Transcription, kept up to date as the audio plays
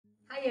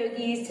Hi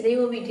yogis, today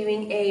we'll be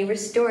doing a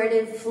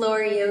restorative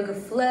floor yoga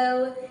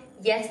flow.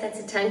 Yes, that's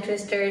a tongue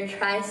twister.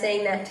 Try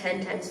saying that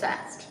 10 times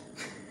fast.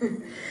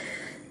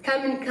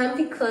 Come in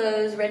comfy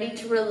clothes, ready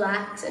to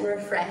relax and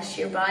refresh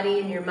your body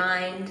and your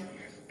mind.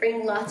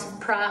 Bring lots of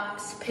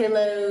props,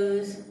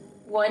 pillows,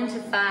 1 to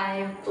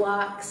 5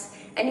 blocks,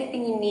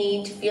 anything you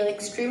need to feel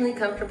extremely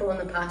comfortable in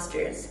the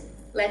postures.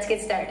 Let's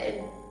get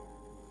started.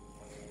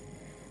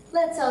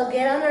 Let's all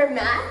get on our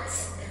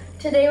mats.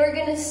 Today we're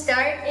going to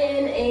start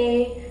in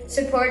a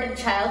supported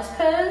child's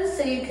pose,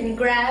 so you can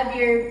grab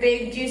your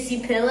big juicy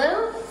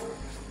pillow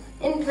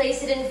and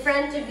place it in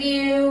front of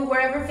you,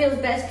 wherever feels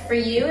best for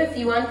you. If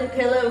you want the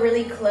pillow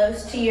really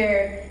close to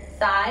your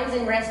thighs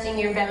and resting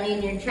your belly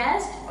and your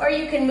chest, or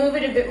you can move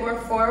it a bit more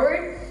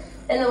forward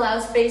and allow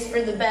space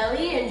for the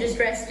belly and just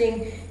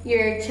resting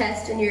your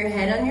chest and your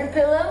head on your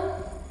pillow.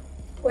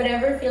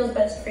 Whatever feels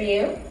best for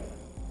you.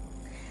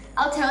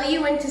 I'll tell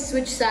you when to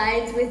switch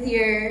sides with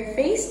your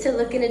face to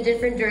look in a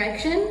different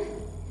direction.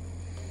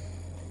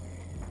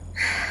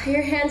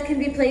 Your hands can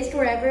be placed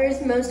wherever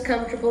is most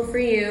comfortable for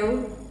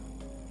you.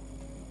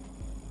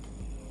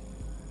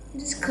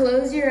 Just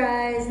close your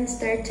eyes and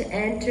start to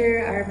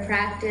enter our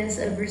practice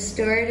of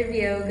restorative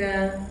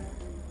yoga.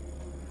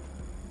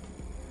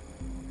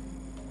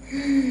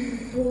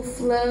 We'll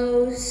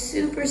flow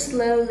super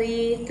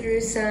slowly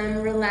through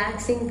some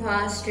relaxing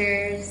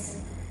postures.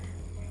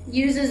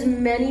 Use as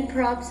many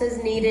props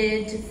as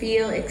needed to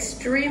feel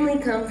extremely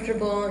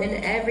comfortable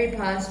in every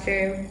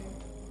posture.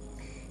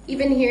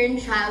 Even here in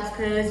child's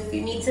pose, if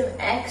you need some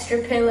extra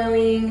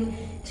pillowing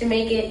to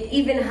make it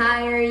even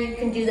higher, you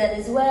can do that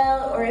as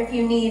well. Or if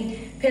you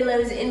need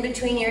pillows in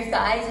between your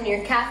thighs and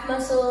your calf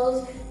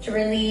muscles to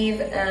relieve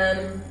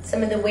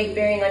some of the weight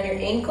bearing on your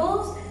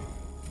ankles,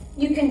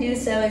 you can do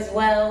so as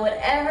well.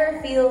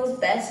 Whatever feels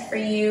best for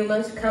you,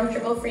 most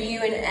comfortable for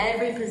you in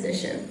every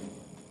position.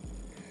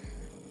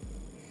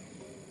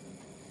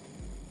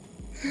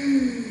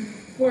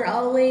 We're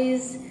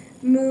always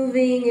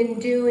moving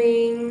and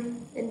doing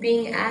and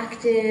being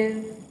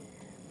active.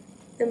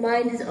 The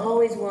mind is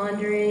always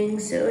wandering,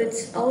 so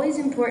it's always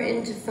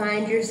important to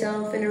find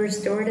yourself in a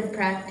restorative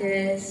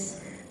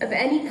practice of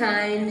any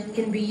kind. It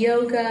can be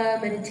yoga,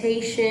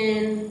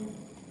 meditation,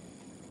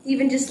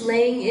 even just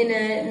laying in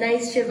a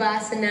nice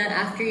Savasana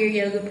after your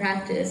yoga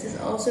practice is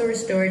also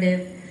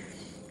restorative.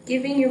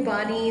 Giving your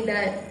body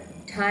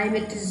that time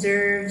it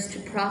deserves to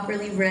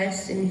properly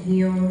rest and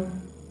heal.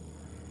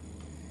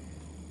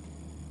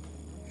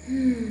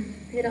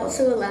 It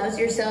also allows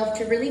yourself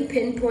to really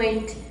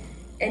pinpoint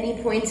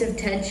any points of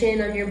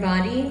tension on your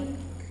body.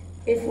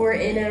 If we're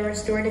in a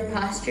restorative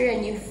posture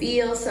and you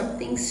feel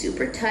something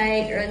super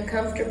tight or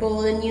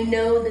uncomfortable, then you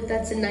know that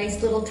that's a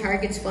nice little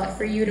target spot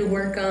for you to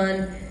work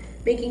on.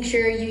 Making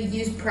sure you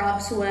use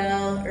props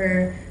well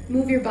or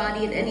move your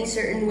body in any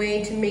certain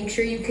way to make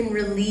sure you can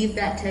relieve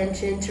that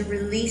tension, to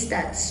release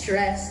that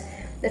stress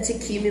that's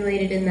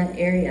accumulated in that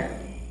area.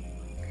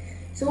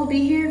 So we'll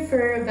be here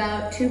for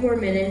about 2 more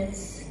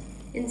minutes.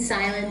 In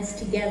silence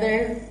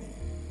together.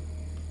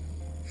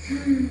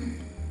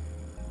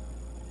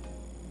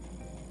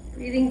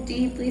 Breathing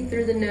deeply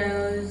through the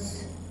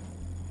nose.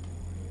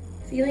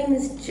 Feeling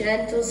this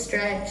gentle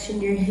stretch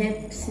in your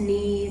hips,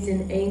 knees,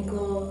 and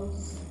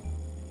ankles.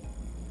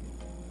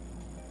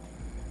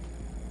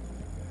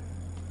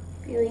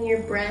 Feeling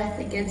your breath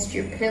against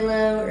your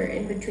pillow or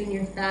in between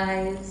your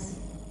thighs.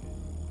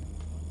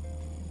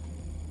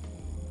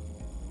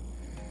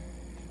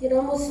 It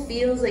almost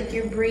feels like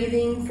you're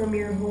breathing from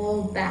your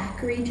whole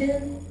back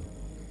region.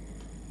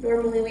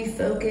 Normally we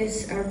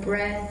focus our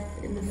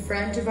breath in the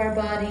front of our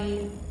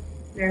body,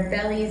 in our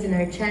bellies and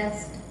our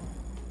chest.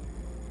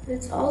 But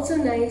it's also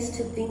nice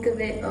to think of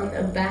it on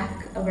the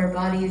back of our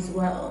body as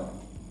well.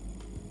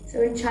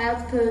 So in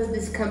child's pose,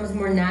 this comes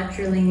more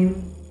naturally.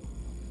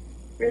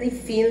 Really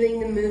feeling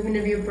the movement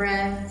of your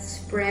breath,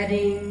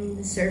 spreading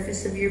the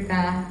surface of your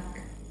back.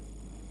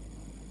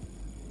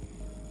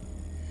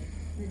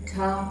 The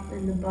top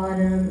and the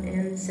bottom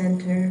and the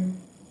center.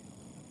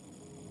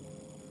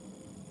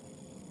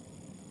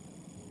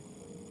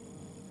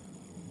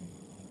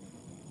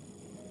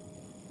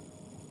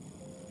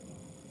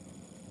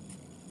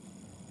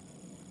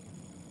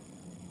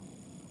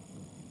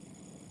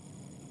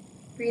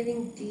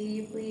 Breathing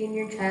deeply in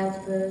your child's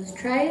pose.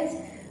 Try as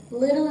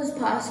little as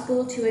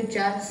possible to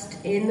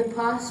adjust in the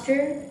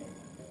posture,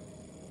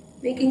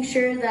 making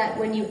sure that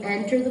when you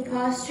enter the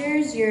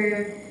postures,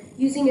 you're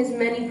using as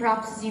many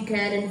props as you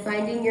can and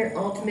finding your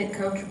ultimate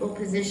comfortable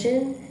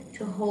position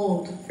to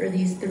hold for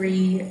these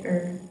 3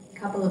 or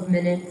couple of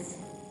minutes.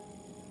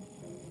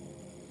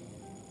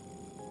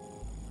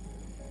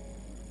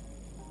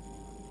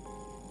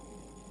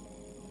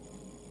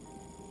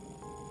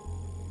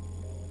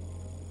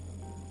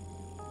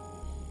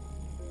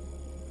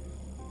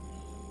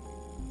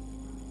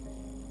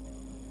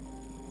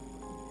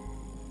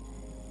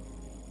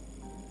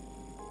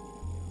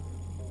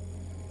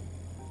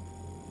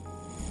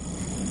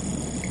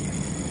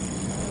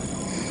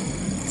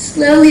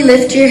 Slowly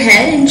lift your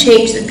head and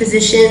change the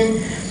position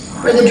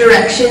or the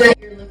direction that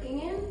you're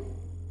looking in.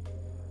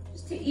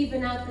 just to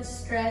even out the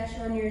stretch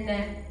on your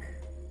neck.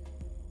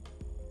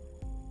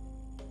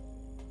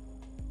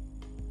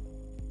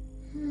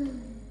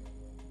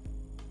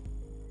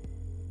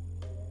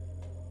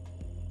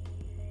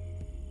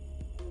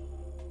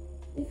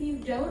 If you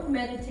don't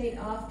meditate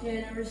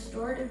often, a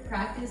restorative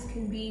practice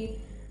can be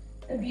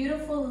a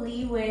beautiful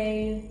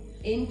leeway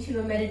into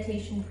a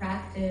meditation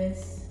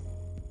practice.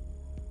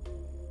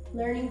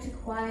 Learning to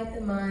quiet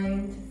the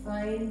mind, to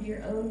find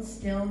your own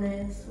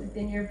stillness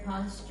within your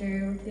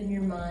posture, within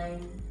your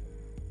mind.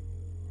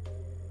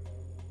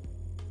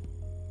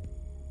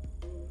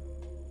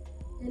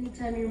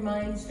 Anytime your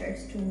mind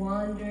starts to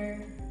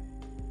wander,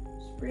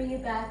 just bring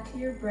it back to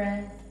your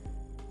breath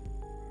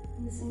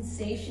and the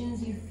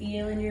sensations you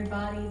feel in your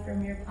body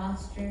from your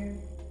posture.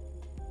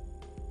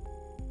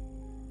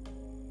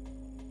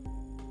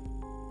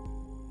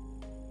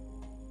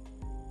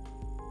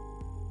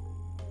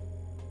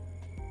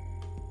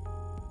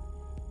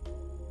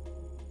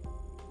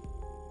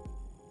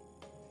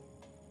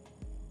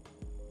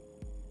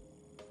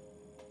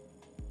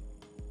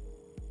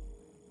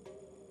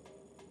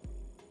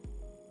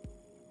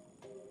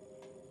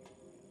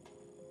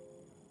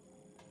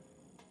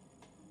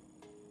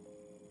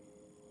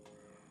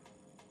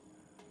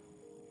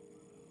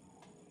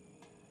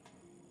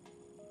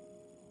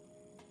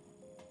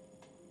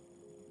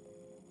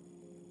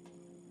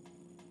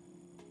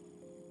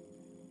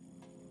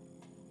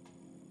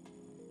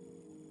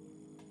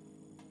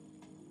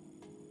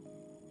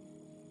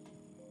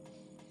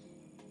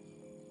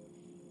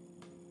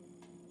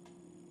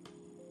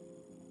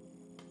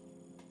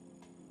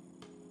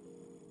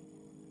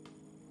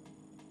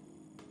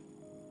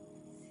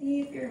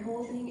 See if you're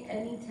holding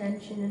any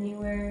tension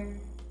anywhere.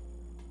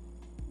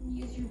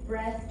 Use your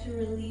breath to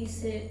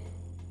release it,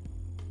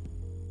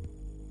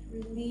 to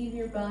relieve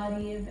your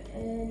body of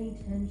any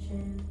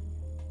tension.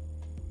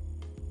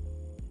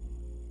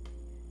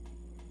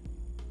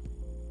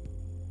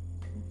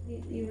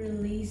 Completely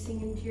releasing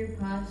into your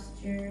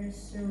posture,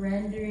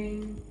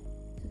 surrendering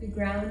to the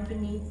ground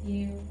beneath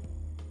you,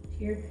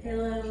 to your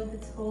pillow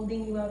that's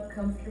holding you up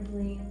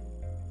comfortably.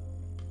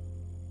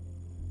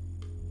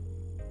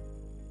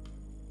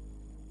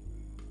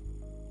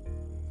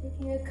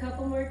 Taking a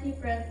couple more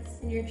deep breaths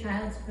in your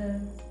child's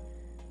pose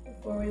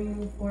before we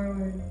move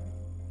forward.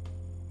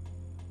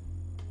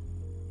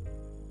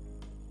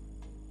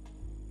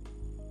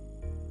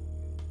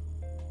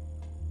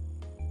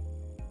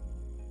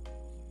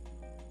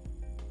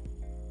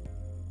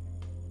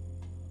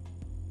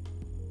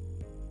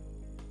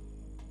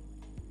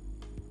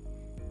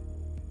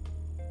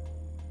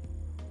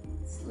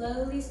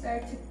 Slowly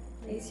start to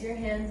place your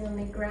hands on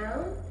the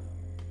ground.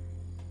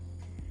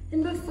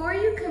 And before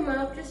you come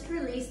up, just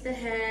release the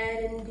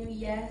head and do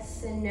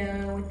yes and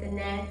no with the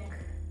neck.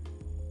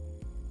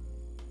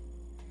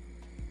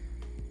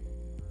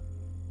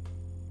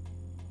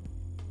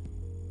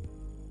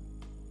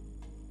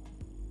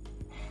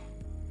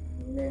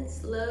 And then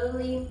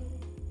slowly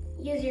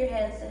use your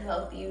hands to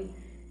help you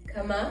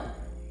come up.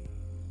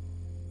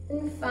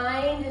 And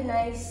find a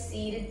nice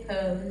seated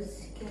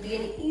pose. It can be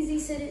an easy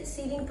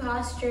seating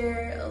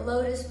posture, a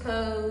lotus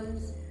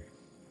pose,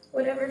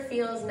 whatever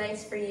feels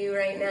nice for you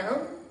right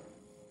now.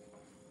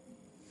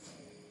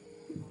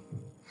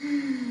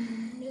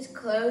 Just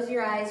close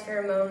your eyes for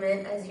a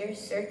moment as your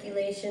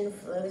circulation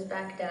flows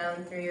back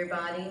down through your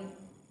body.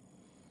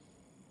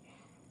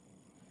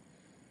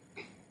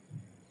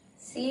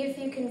 See if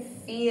you can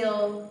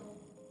feel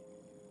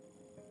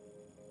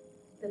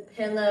the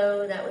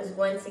pillow that was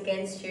once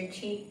against your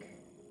cheek.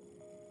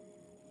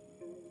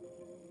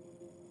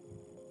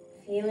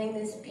 Feeling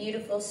this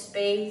beautiful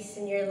space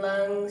in your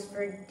lungs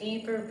for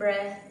deeper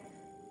breath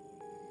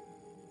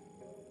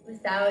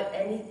without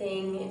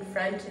anything in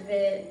front of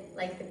it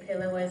like the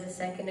pillow was a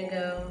second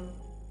ago.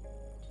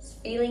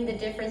 Just feeling the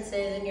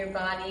differences in your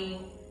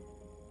body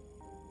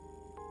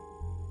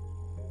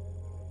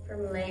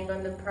from laying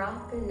on the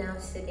prop and now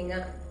sitting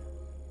up.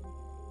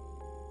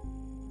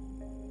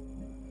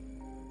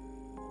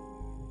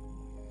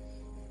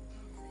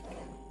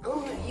 I'm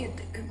gonna mute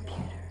the computer.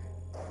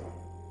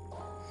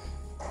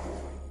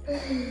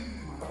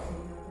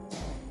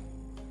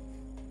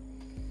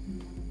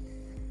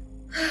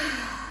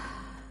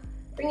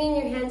 Bringing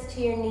your hands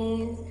to your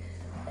knees.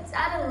 Let's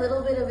add a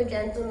little bit of a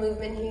gentle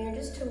movement here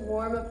just to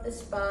warm up the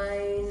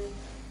spine.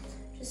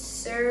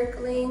 Just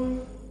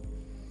circling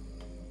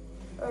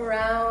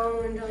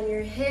around on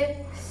your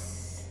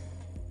hips.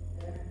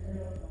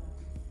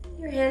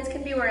 Your hands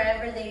can be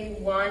wherever they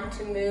want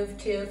to move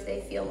to. If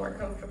they feel more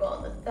comfortable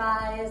on the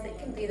thighs, they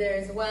can be there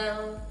as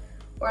well,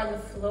 or on the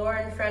floor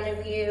in front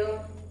of you.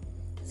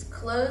 Just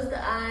close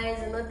the eyes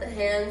and let the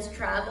hands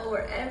travel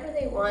wherever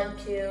they want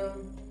to.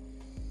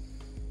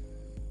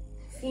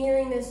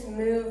 Feeling this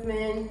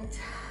movement,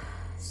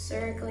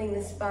 circling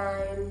the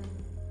spine.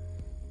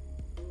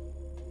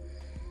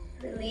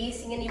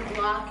 Releasing any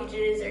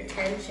blockages or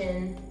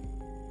tension.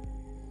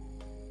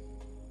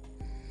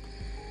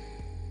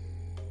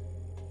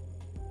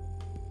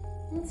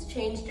 Let's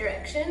change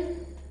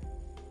direction.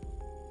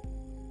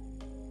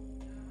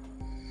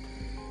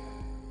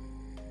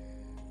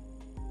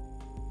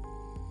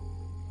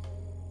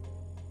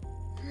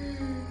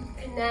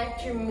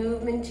 connect your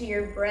movement to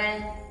your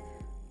breath.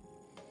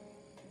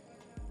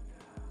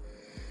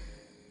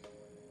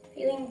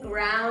 Feeling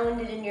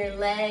grounded in your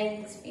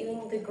legs,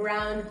 feeling the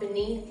ground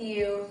beneath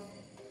you.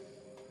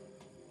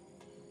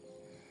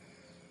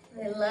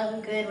 I love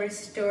a good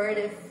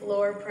restorative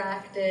floor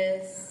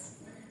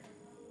practice.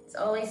 It's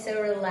always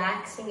so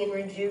relaxing and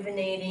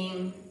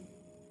rejuvenating.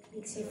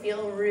 Makes you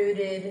feel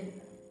rooted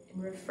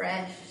and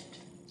refreshed.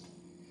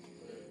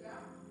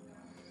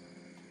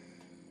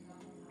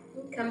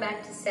 Come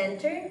back to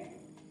center.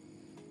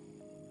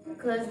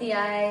 Close the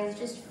eyes,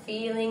 just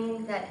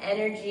feeling that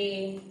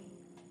energy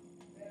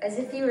as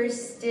if you were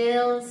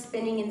still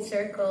spinning in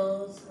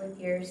circles with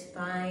your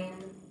spine.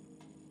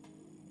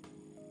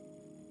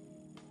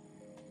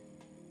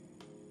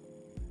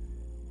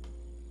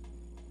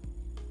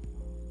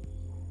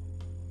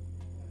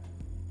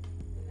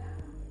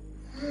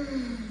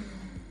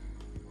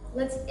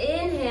 Let's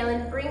inhale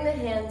and bring the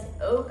hands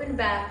open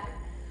back,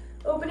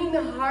 opening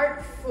the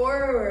heart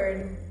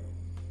forward.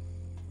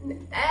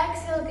 And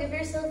exhale, give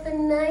yourself a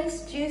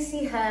nice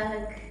juicy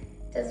hug.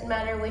 Doesn't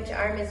matter which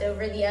arm is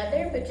over the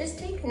other, but just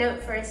take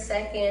note for a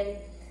second,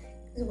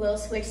 because we'll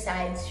switch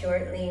sides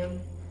shortly.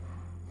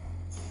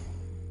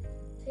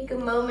 Take a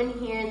moment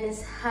here in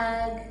this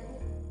hug,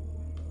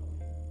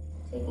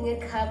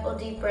 taking a couple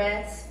deep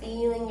breaths,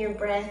 feeling your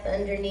breath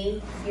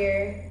underneath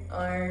your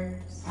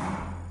arms.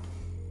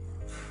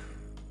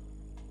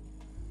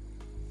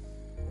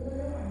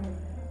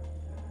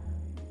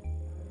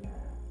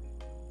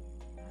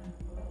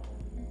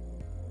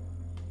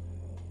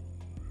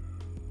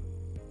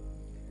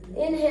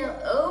 Inhale,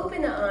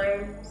 open the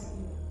arms.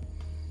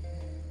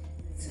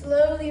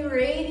 Slowly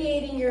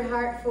radiating your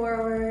heart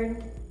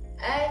forward.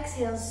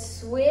 Exhale,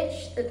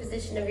 switch the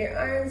position of your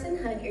arms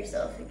and hug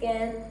yourself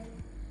again.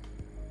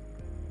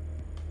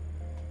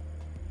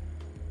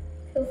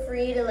 Feel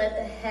free to let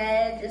the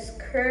head just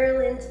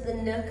curl into the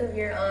nook of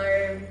your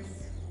arms.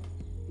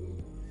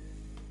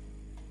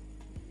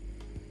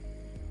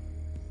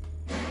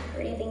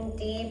 Breathing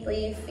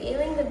deeply,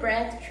 feeling the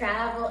breath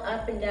travel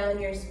up and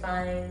down your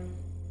spine.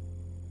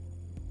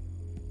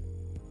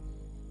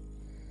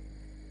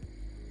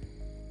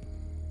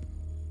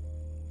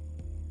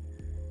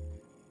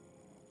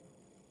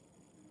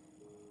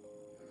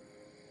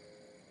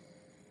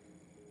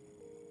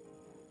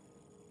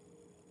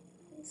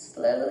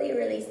 Slowly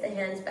release the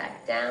hands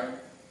back down.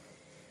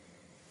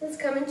 Let's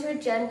come into a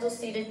gentle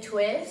seated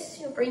twist.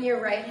 You'll bring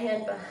your right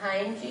hand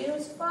behind you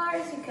as far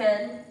as you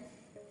can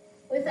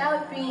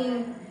without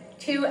being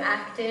too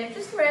active,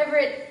 just wherever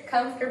it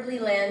comfortably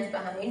lands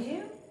behind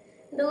you.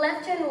 The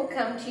left hand will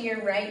come to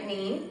your right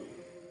knee.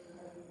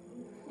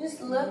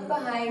 Just look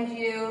behind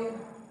you,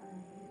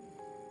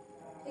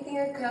 taking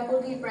a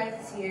couple deep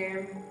breaths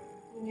here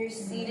in your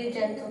seated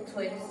gentle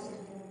twist.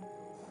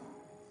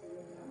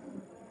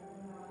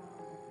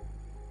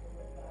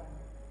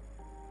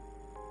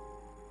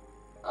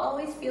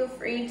 Always feel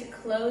free to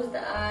close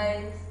the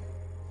eyes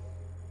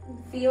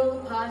and feel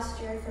the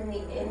posture from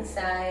the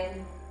inside.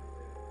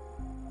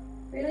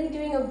 Really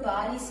doing a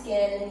body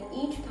scan in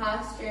each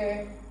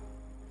posture,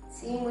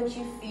 seeing what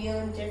you feel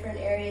in different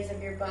areas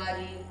of your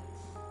body.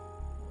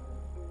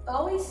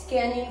 Always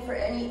scanning for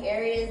any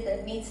areas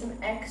that need some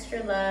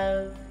extra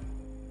love,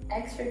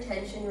 extra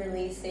tension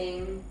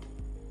releasing.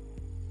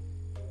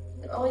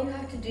 And all you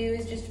have to do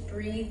is just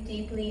breathe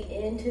deeply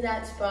into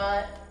that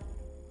spot.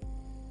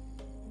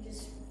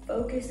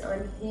 Focus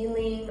on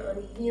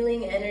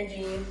healing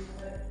energy.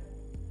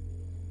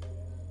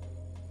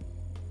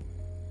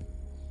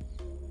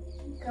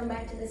 Come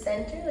back to the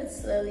center.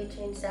 Let's slowly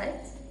change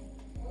sides.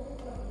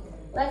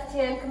 Left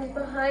hand comes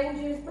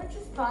behind you as much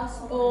as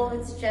possible.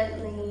 It's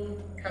gently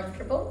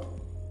comfortable.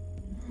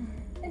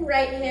 And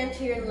right hand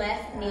to your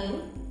left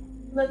knee,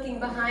 looking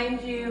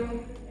behind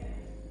you.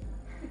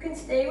 You can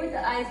stay with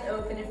the eyes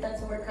open if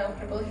that's more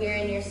comfortable here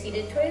in your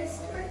seated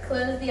twist, or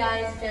close the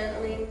eyes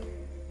gently.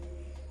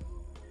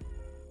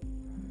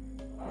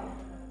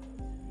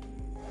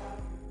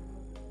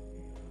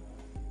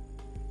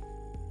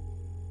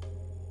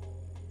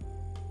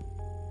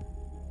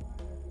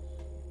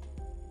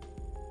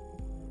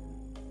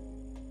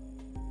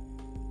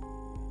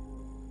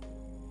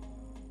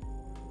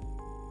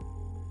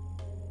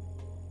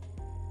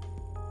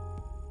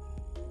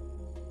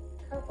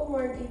 Couple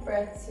more deep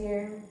breaths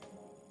here.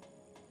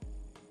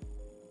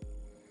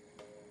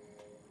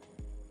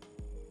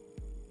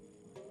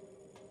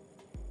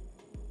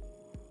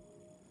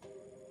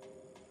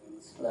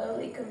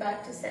 Slowly come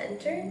back to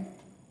center.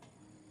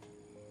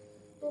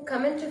 We'll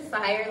come into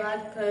fire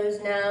log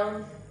pose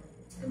now.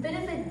 A bit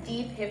of a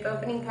deep hip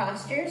opening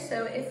posture,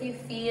 so if you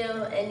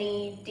feel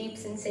any deep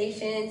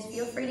sensations,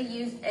 feel free to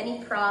use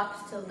any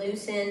props to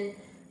loosen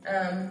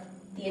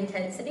the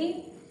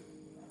intensity.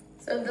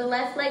 So the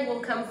left leg will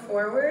come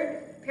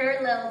forward,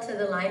 parallel to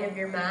the line of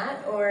your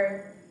mat,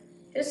 or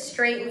just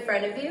straight in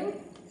front of you,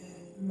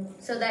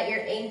 so that your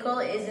ankle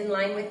is in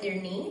line with your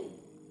knee.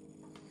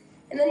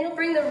 And then you'll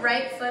bring the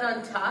right foot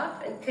on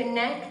top and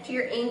connect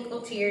your ankle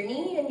to your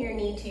knee and your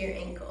knee to your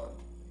ankle.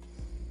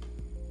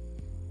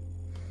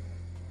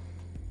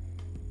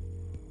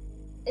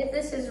 If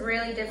this is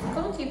really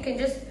difficult, you can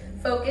just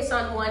focus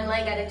on one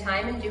leg at a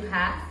time and do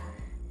half.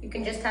 You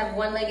can just have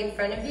one leg in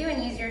front of you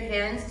and use your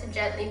hands to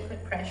gently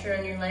put pressure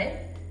on your leg.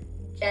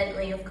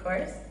 Gently, of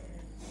course.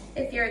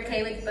 If you're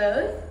okay with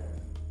both.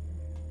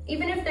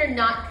 Even if they're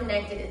not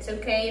connected, it's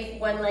okay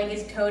if one leg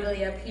is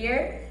totally up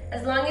here,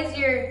 as long as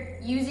you're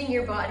using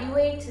your body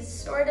weight to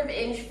sort of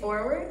inch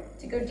forward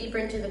to go deeper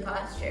into the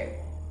posture.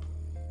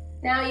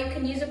 Now you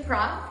can use a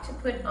prop to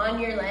put on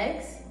your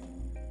legs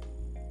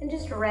and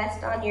just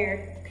rest on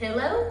your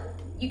pillow.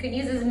 You can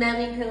use as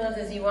many pillows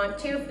as you want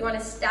to. If you want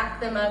to stack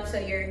them up so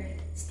you're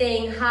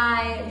staying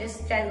high and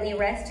just gently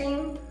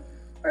resting,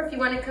 or if you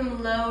want to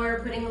come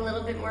lower, putting a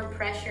little bit more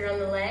pressure on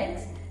the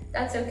legs,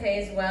 that's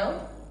okay as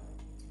well.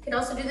 You can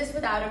also do this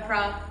without a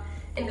prop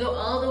and go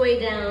all the way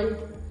down.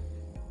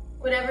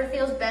 Whatever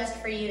feels best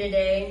for you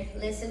today.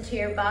 Listen to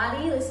your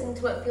body, listen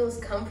to what feels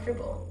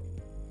comfortable.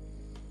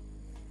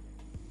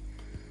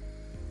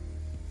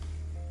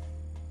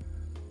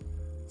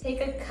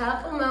 Take a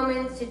couple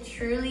moments to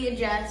truly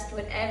adjust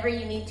whatever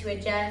you need to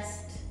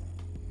adjust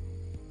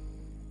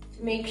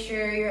to make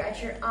sure you're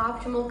at your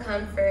optimal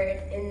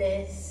comfort in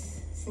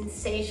this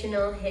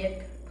sensational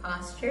hip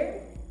posture.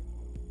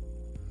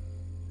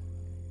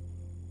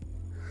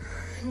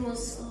 And we'll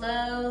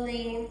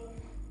slowly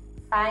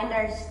find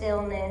our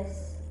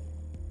stillness.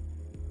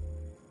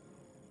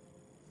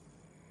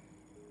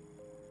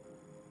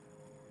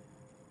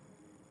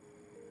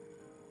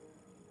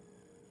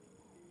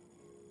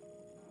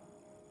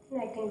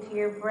 Connecting to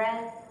your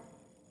breath,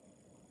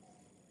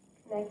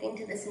 connecting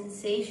to the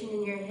sensation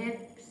in your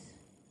hips.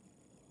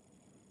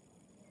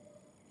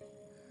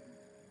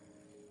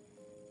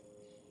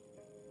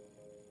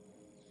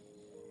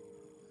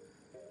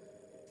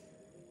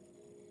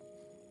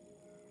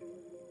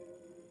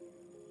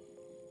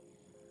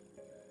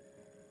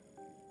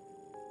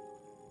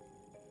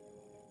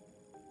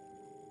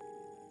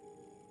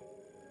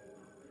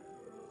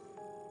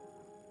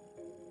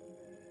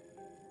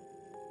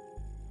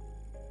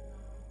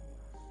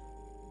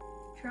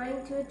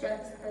 Trying to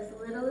adjust as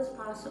little as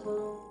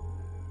possible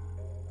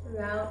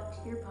throughout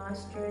your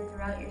posture,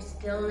 throughout your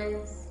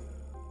stillness.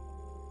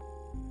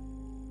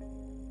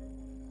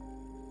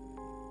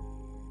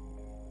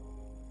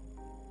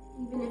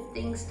 Even if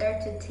things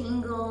start to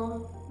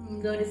tingle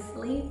and go to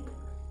sleep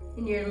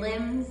in your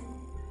limbs,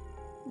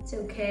 it's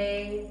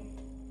okay.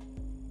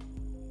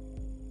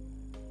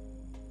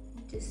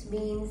 It just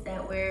means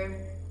that we're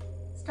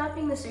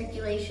stopping the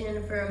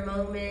circulation for a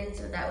moment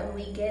so that when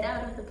we get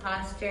out of the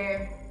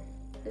posture,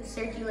 the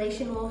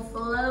circulation will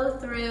flow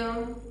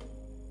through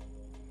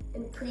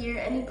and clear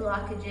any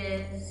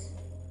blockages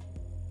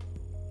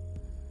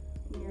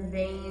in your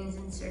veins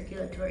and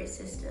circulatory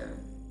system.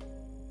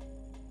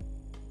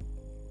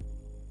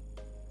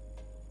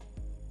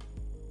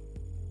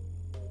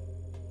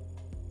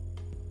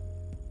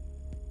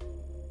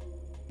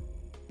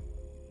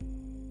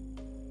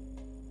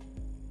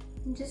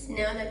 And just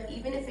know that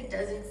even if it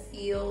doesn't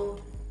feel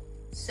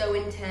so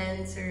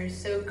intense or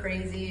so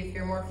crazy, if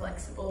you're more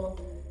flexible,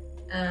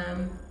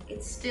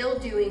 it's still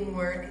doing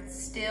work.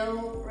 It's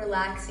still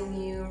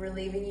relaxing you,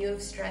 relieving you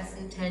of stress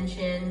and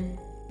tension,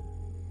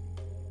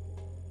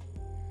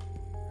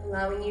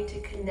 allowing you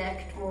to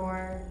connect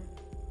more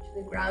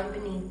to the ground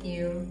beneath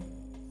you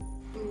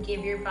and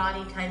give your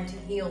body time to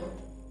heal.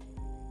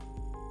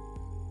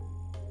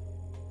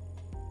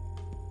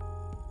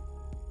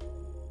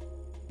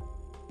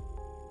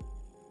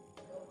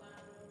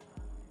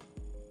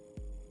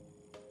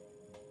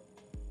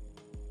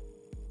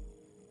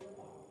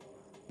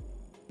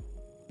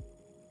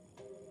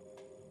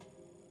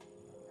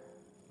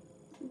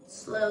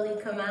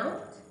 Slowly come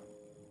out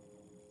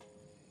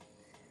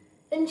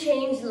and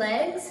change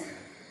legs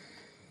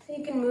so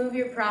you can move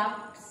your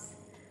props.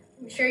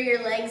 I'm sure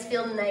your legs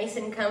feel nice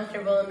and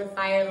comfortable in the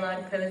fire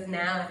log pose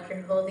now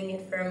after holding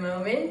it for a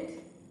moment.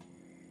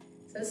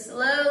 So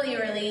slowly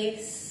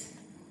release,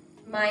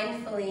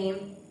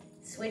 mindfully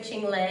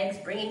switching legs,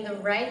 bringing the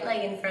right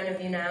leg in front of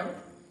you now.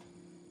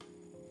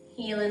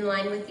 Heel in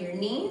line with your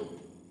knee,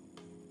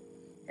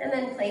 and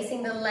then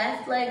placing the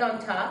left leg on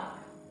top.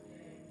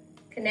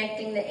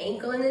 Connecting the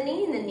ankle and the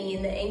knee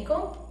and the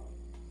ankle.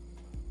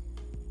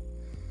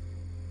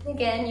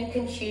 Again, you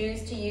can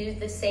choose to use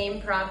the same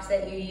props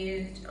that you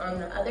used on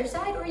the other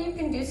side, or you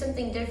can do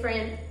something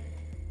different.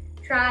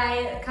 Try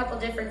a couple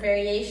different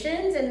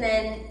variations, and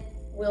then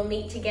we'll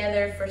meet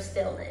together for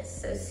stillness.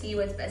 So see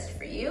what's best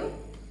for you.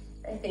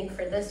 I think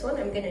for this one,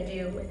 I'm gonna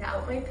do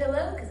without my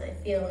pillow because I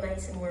feel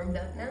nice and warmed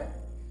up now.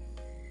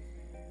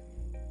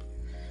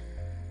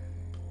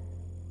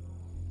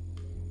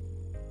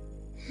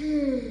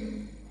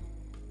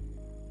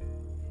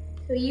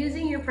 So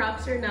using your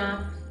props or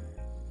not,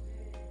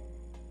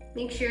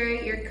 make sure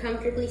you're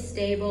comfortably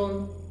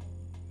stable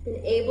and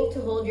able to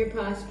hold your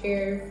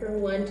posture for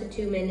 1 to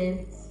 2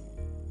 minutes.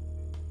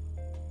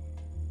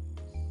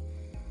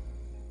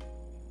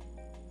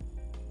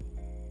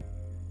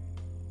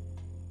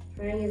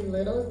 Trying as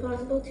little as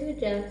possible to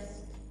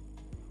adjust.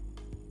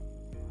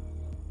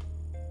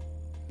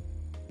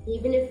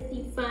 Even if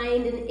you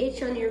find an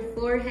itch on your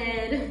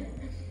forehead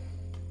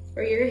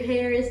or your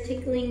hair is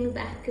tickling the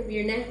back of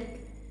your neck,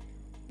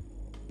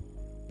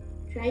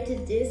 try to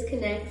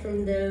disconnect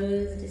from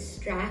those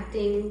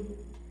distracting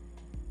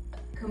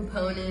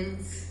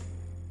components.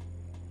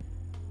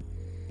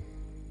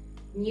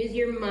 Use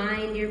your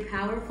mind, your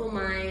powerful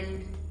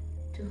mind,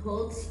 to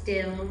hold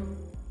still,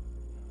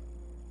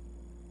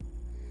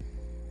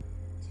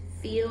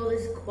 to feel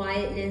this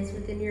quietness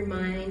within your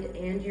mind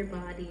and your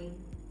body.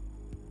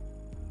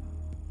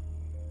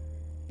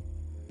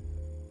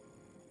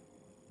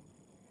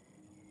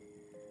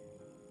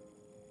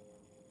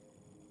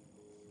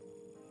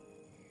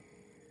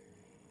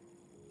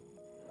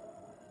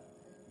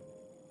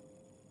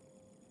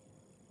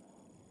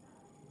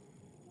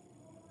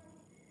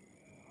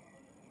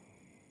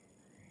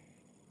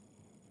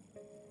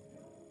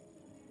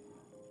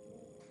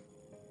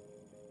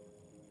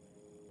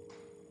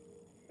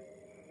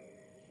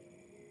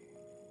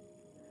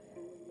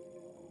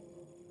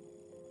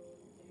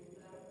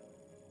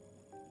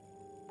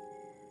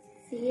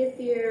 See if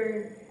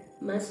your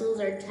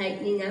muscles are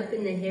tightening up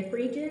in the hip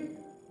region,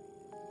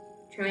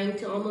 trying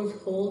to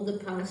almost hold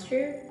the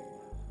posture.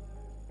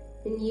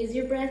 And use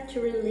your breath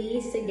to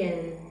release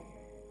again.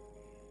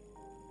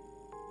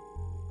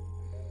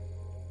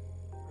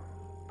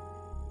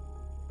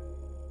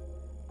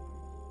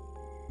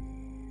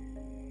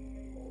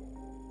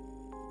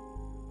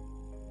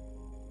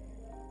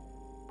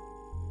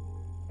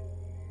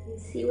 And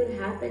see what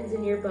happens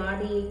in your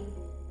body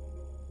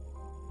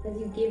as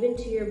you give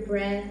into your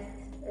breath,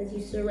 as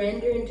you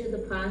surrender into the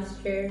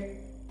posture.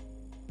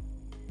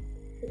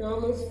 It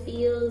almost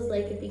feels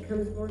like it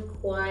becomes more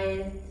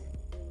quiet.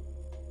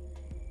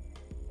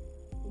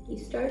 Like you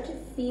start to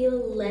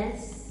feel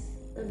less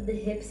of the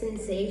hip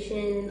sensation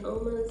and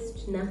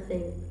almost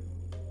nothing.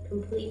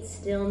 Complete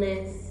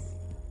stillness.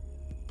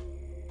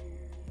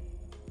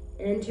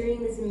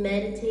 Entering this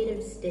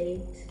meditative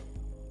state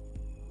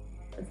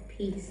of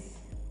peace.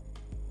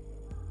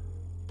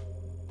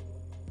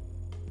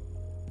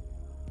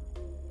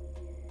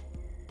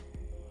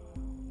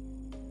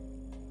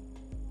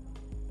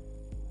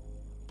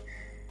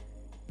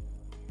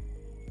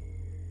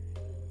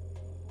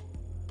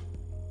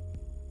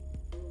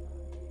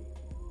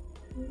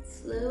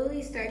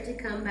 Slowly start to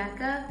come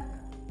back up.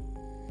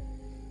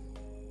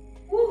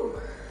 Woo.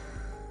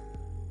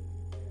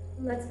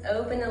 Let's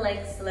open the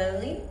legs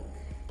slowly.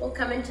 We'll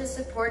come into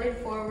supported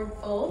forward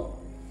fold.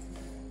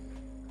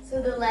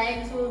 So the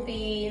legs will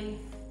be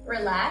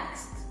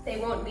relaxed. They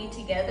won't be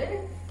together.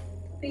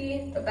 They'll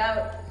be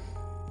about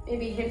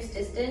maybe hips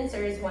distance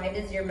or as wide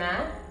as your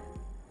mat.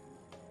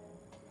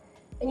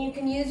 And you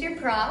can use your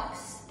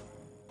props.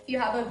 If you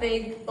have a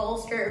big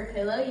bolster or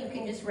pillow, you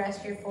can just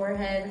rest your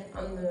forehead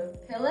on the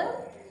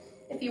pillow.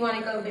 If you want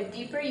to go a bit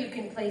deeper, you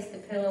can place the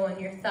pillow on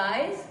your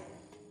thighs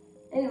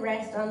and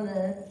rest on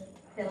the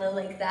pillow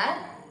like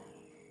that.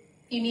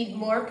 If you need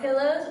more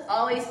pillows,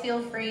 always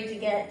feel free to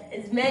get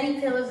as many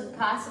pillows as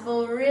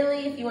possible.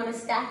 Really, if you want to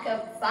stack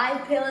up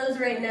 5 pillows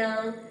right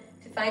now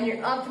to find your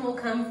optimal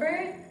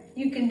comfort,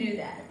 you can do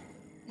that.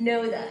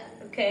 Know that,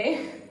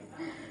 okay?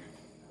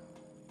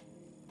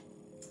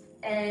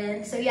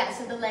 And so yeah,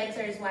 so the legs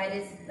are as wide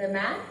as the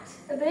mat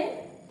a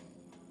bit.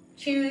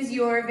 Choose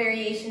your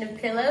variation of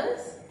pillows.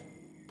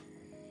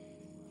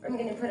 I'm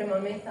gonna put them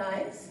on my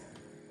thighs.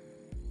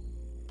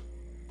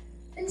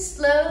 And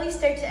slowly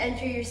start to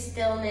enter your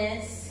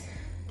stillness.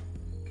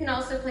 You can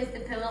also place the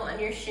pillow on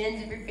your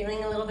shins if you're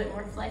feeling a little bit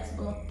more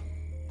flexible.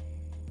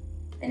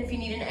 And if you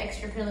need an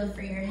extra pillow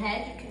for your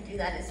head, you can do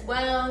that as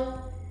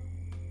well.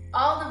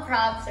 All the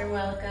props are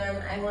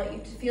welcome. I want you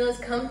to feel as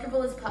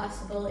comfortable as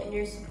possible in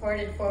your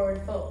supported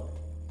forward fold.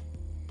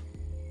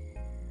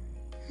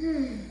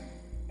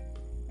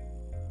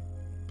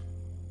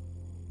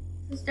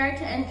 So start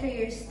to enter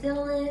your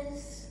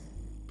stillness,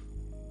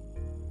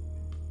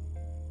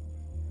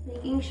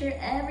 making sure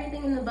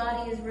everything in the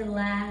body is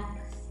relaxed.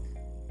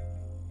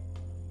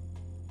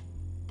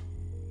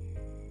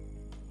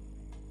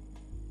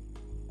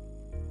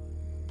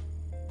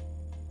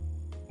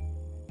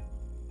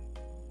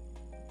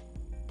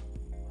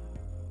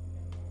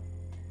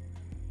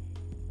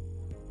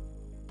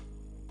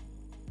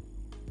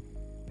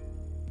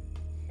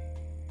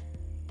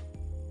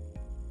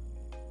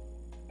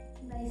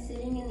 By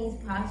sitting in these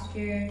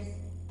postures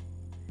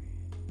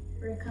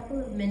for a couple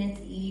of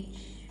minutes each,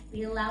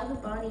 we allow the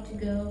body to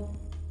go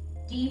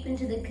deep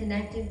into the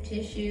connective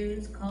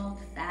tissues called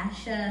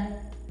fascia,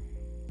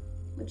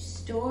 which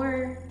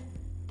store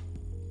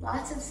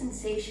lots of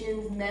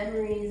sensations,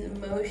 memories,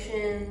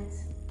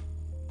 emotions,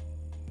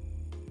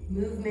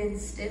 movement,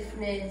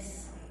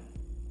 stiffness,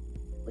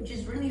 which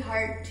is really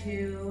hard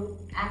to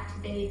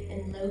activate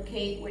and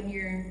locate when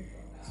you're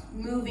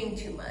moving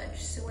too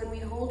much. So when we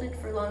hold it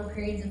for long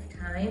periods of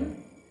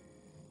time,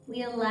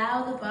 we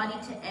allow the body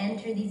to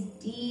enter these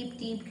deep,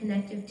 deep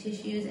connective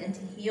tissues and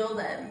to heal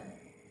them.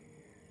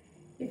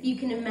 If you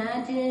can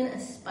imagine a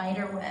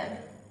spider web,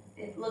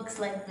 it looks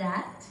like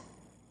that.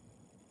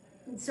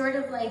 And It's sort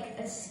of like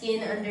a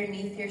skin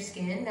underneath your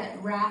skin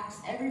that wraps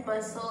every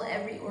muscle,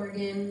 every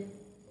organ.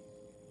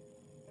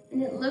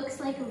 And it looks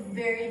like a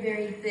very,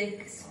 very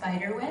thick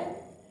spider web.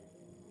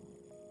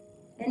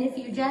 And if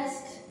you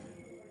just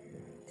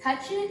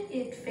touch it,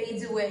 it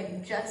fades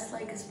away, just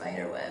like a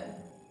spider web.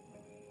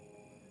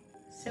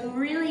 So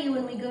really,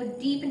 when we go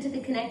deep into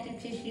the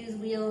connective tissues,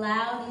 we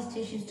allow these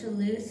tissues to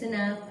loosen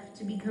up,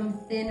 to become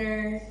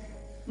thinner,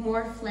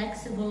 more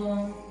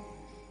flexible.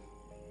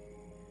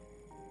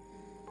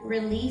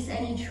 Release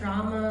any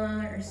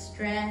trauma or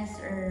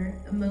stress or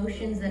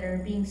emotions that are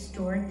being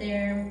stored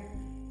there.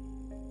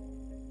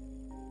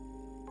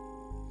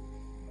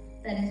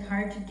 That is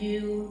hard to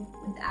do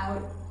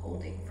without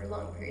holding for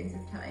long periods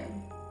of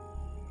time.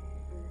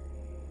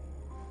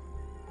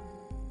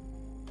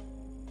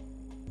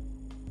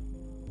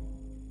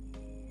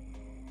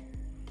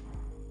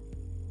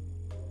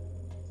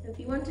 So if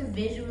you want to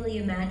visually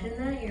imagine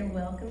that, you're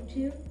welcome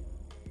to.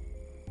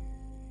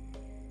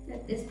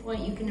 At this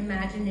point, you can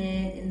imagine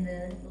it in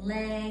the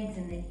legs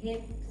and the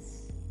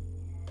hips,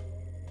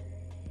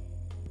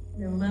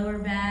 the lower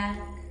back,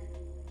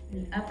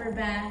 the upper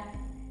back.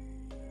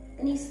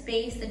 Any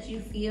space that you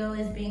feel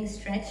is being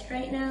stretched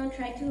right now,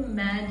 try to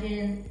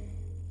imagine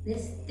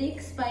this thick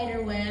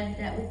spider web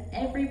that with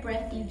every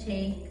breath you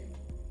take,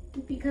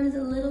 it becomes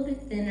a little bit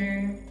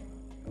thinner,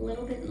 a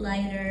little bit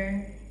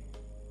lighter,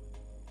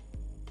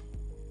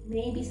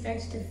 maybe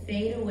starts to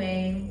fade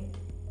away,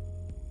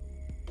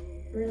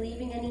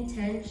 relieving any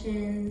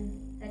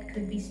tension that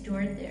could be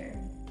stored there.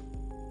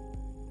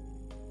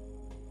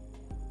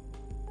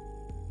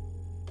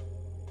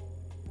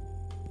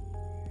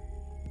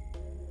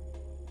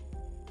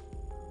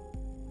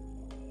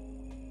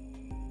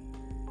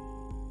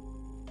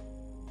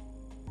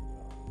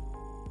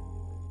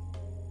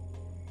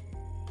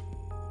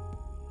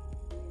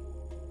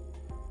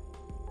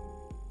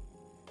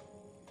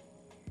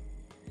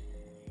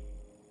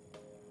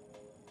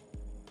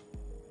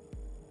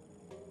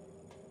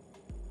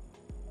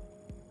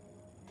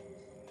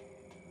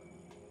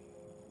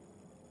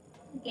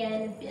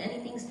 Again, if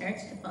anything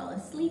starts to fall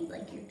asleep,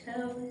 like your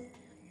toes,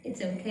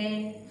 it's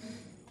okay.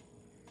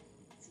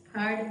 It's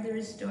part of the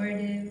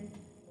restorative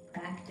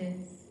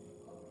practice.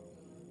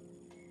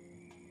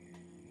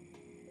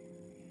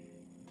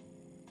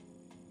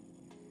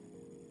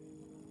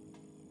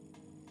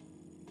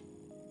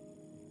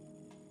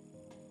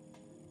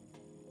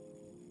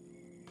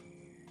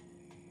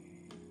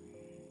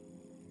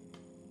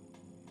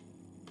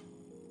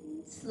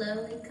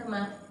 Slowly come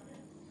up.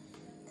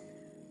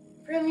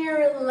 From your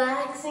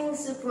relaxing,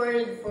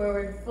 supported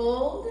forward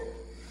fold,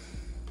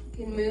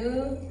 you can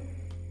move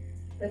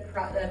the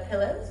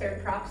pillows or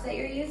props that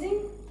you're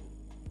using.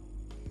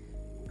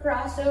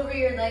 Cross over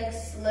your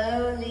legs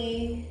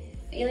slowly,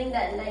 feeling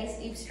that nice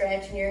deep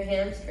stretch in your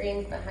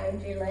hamstrings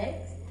behind your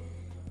legs.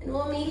 And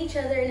we'll meet each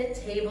other in a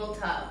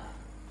tabletop.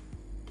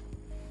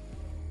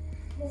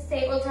 This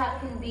tabletop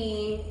can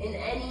be in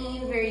any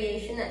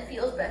variation that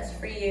feels best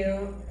for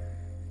you.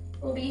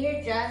 We'll be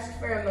here just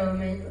for a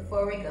moment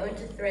before we go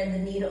into thread the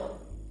needle.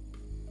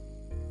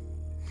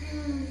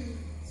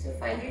 So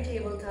find your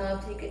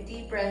tabletop, take a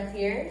deep breath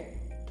here.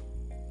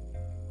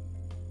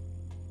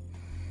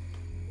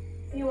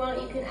 If you want,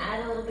 you can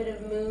add a little bit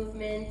of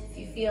movement if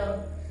you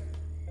feel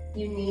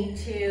you need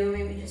to,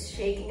 maybe just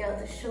shaking out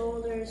the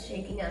shoulders,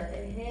 shaking out the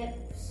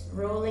hips,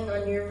 rolling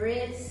on your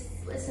wrists.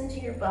 Listen to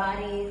your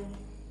body.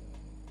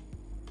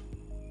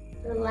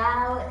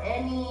 Allow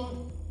any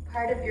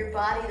part of your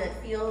body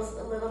that feels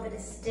a little bit of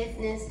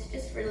stiffness to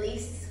just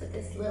release with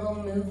this little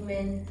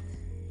movement.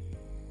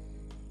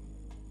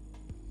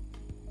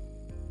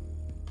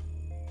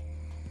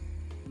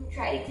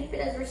 Try to keep it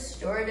as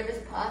restorative as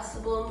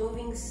possible,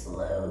 moving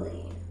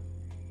slowly.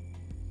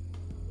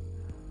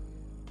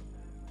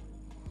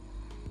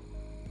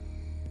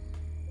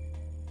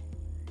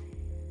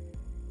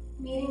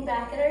 Meeting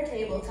back at our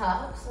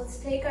tabletops, let's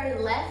take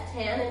our left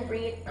hand and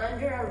bring it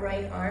under our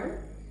right arm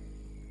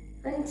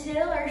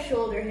until our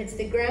shoulder hits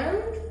the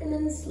ground, and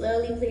then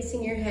slowly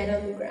placing your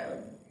head on the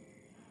ground.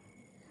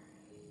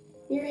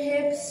 Your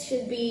hips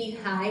should be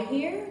high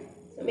here,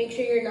 so make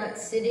sure you're not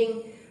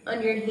sitting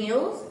on your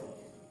heels.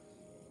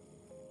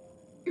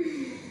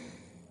 You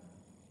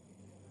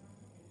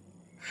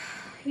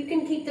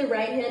can keep the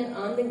right hand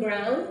on the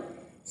ground,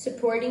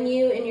 supporting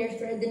you in your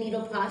thread the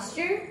needle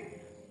posture,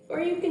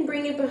 or you can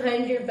bring it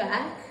behind your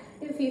back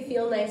if you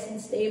feel nice and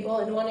stable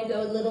and want to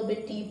go a little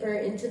bit deeper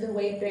into the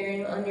weight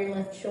bearing on your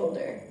left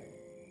shoulder.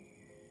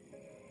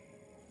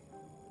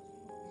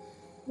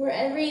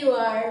 Wherever you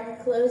are,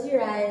 close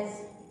your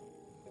eyes.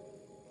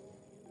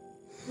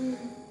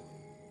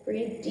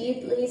 Breathe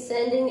deeply,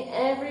 sending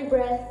every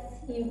breath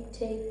you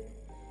take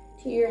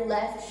to your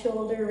left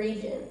shoulder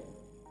region.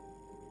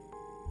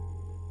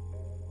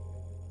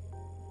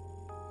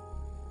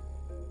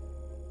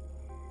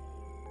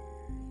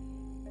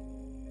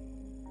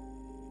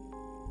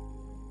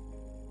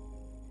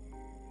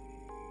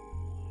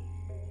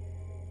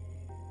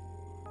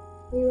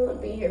 We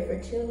won't be here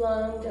for too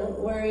long, don't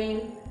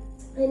worry.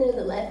 I know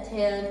the left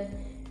hand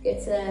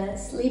gets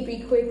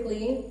sleepy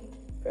quickly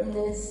from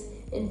this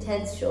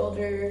intense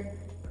shoulder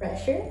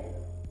pressure.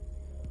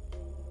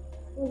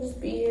 We'll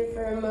just be here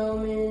for a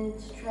moment.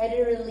 Try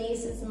to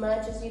release as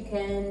much as you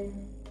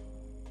can.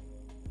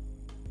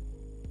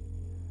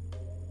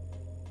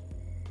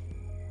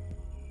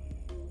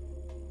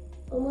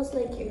 Almost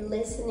like you're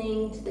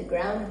listening to the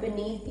ground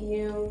beneath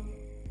you,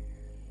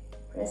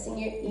 pressing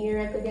your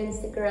ear up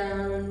against the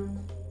ground.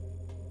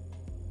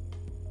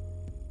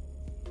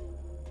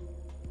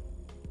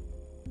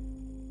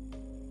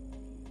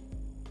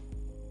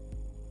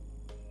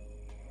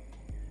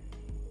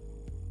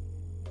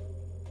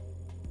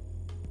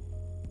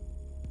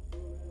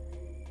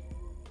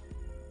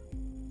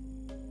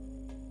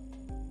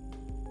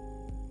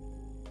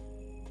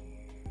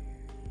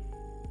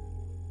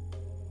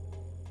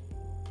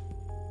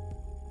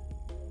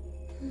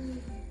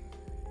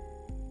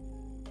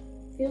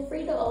 Feel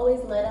free to always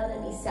let out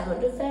any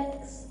sound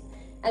effects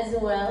as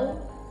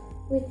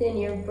well within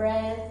your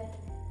breath.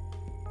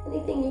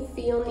 Anything you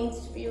feel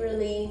needs to be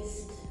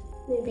released,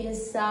 maybe a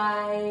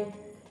sigh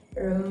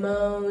or a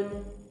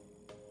moan.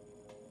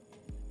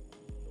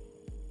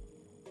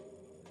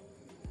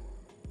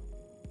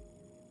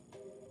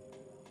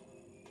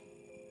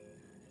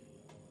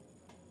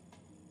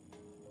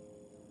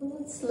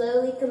 And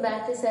slowly come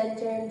back to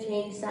center and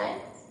change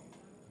sides.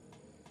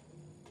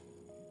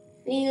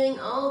 Feeling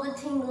all the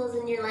tingles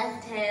in your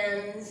left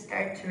hand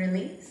start to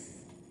release.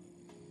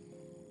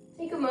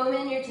 Take a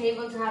moment in your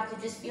tabletop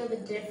to just feel the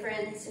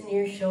difference in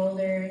your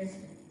shoulders.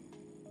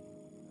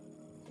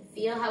 To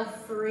feel how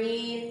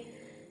free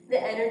the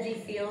energy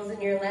feels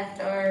in your left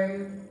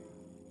arm.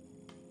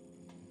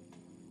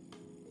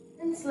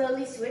 And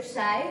slowly switch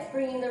sides,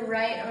 bringing the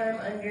right arm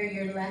under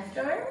your left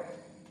arm.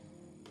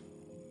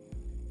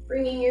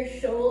 Bringing your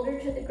shoulder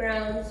to the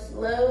ground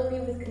slowly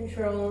with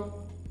control.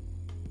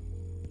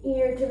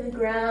 Ear to the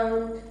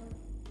ground.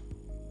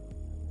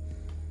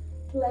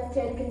 Left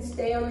hand can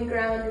stay on the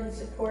ground and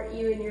support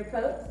you in your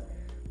pose,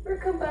 or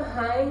come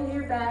behind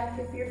your back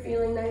if you're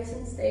feeling nice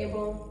and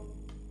stable.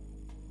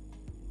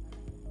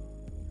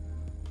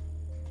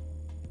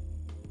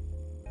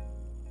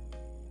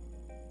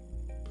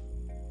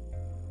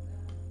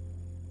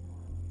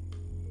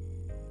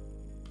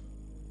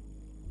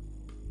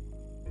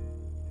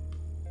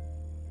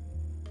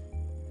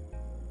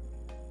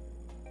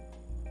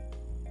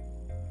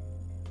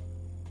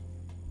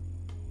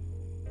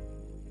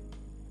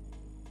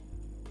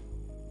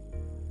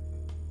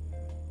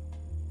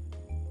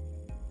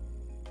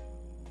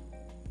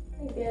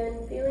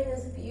 Again, feeling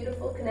this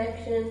beautiful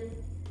connection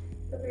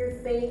of your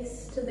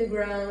face to the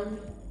ground.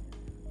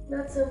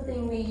 Not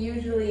something we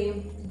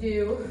usually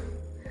do,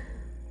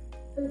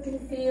 but it can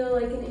feel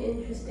like an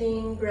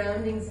interesting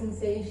grounding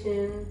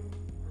sensation.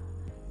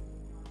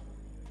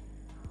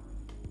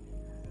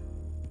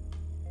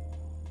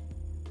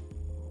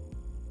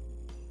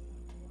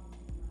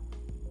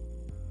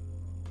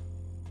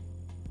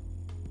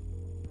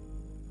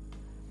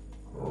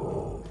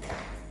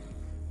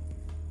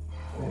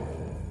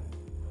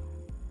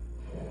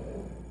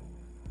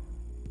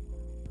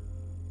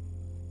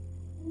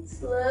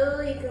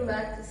 Slowly come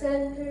back to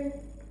center.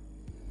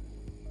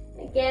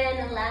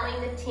 Again,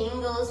 allowing the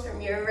tingles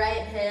from your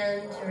right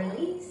hand to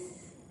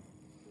release.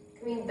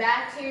 Coming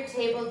back to your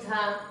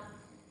tabletop.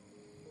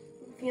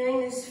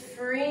 Feeling this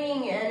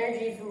freeing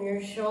energy from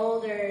your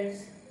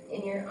shoulders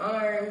and your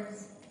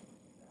arms.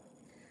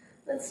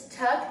 Let's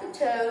tuck the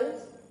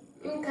toes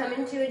and come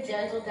into a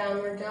gentle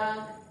downward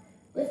dog.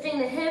 Lifting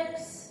the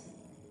hips.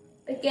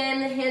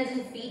 Again, the hands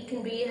and feet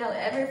can be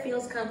however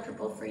feels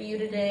comfortable for you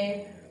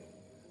today.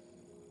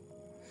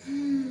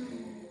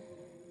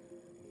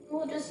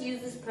 We'll just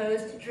use this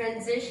pose to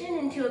transition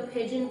into a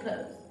pigeon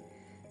pose.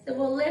 So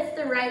we'll lift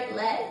the right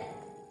leg,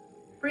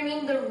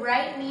 bringing the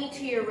right knee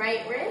to your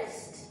right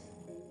wrist,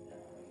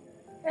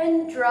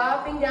 and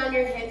dropping down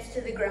your hips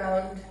to the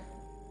ground.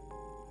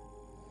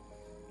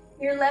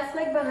 Your left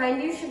leg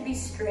behind you should be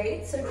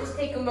straight, so just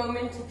take a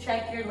moment to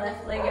check your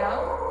left leg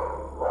out.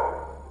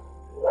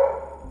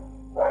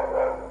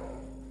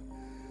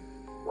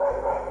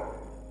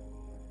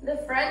 The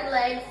front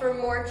leg, for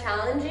more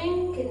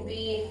challenging, can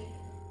be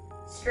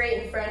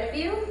straight in front of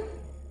you,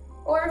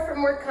 or for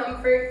more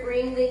comfort,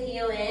 bring the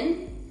heel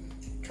in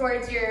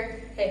towards your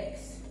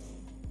hips.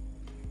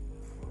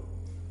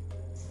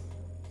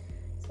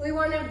 So we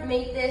want to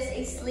make this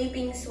a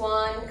sleeping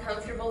swan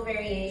comfortable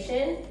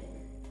variation.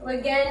 So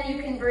again,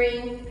 you can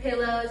bring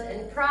pillows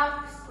and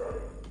props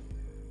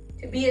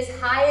to be as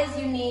high as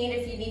you need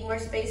if you need more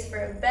space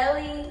for a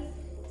belly.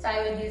 So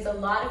I would use a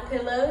lot of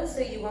pillows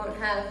so you won't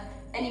have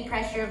any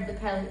pressure of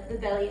the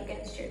belly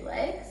against your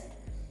legs.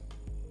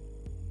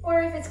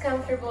 Or if it's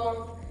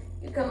comfortable,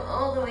 you come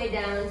all the way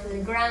down to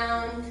the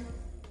ground.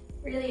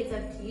 Really, it's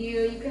up to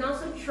you. You can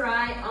also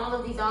try all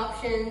of these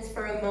options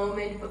for a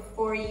moment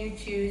before you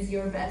choose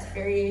your best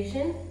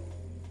variation.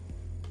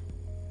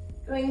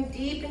 Going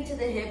deep into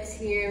the hips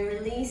here,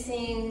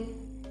 releasing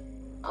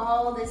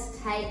all this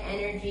tight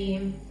energy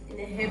in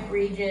the hip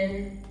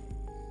region.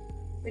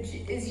 which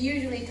is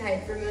usually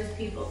tight for most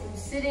people from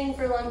sitting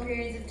for long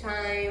periods of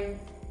time.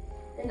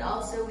 And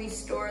also we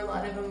store a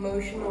lot of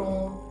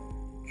emotional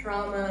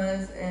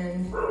traumas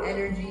and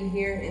energy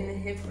here in the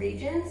hip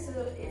region.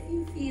 So if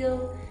you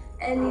feel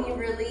any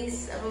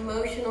release of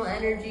emotional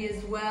energy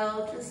as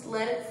well, just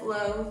let it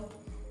flow.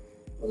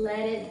 Let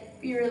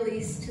it be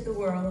released to the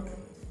world.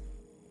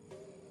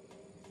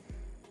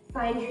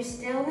 Find your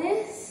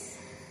stillness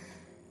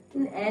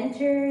and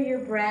enter your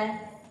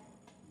breath.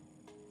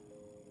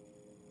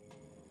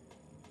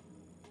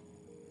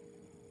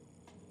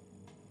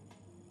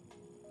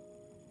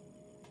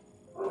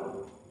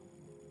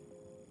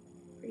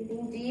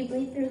 Breathing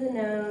deeply through the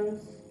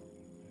nose,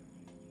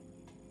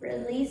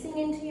 releasing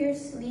into your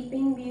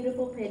sleeping,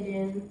 beautiful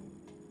pigeon.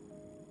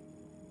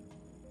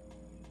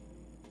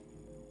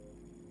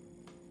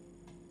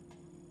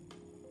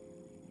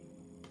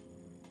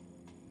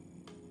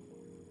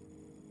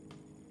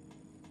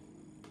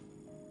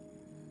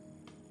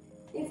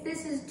 If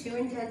this is too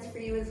intense for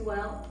you as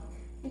well,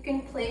 you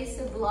can place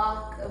a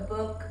block, a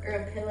book, or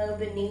a pillow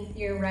beneath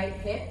your right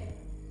hip,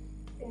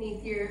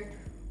 beneath your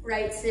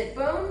right sit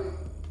bone,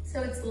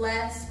 so it's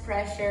less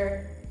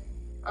pressure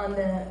on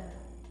the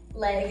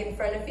leg in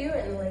front of you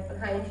and the leg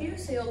behind you,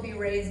 so you'll be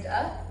raised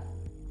up,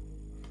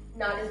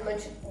 not as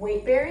much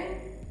weight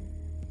bearing.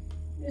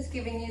 Just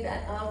giving you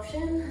that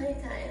option. Hi,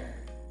 Taya.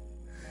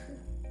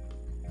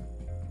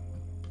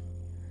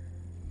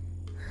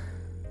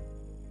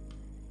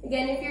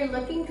 Again, if you're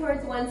looking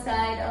towards one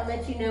side, I'll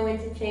let you know when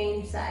to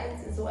change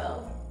sides as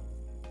well.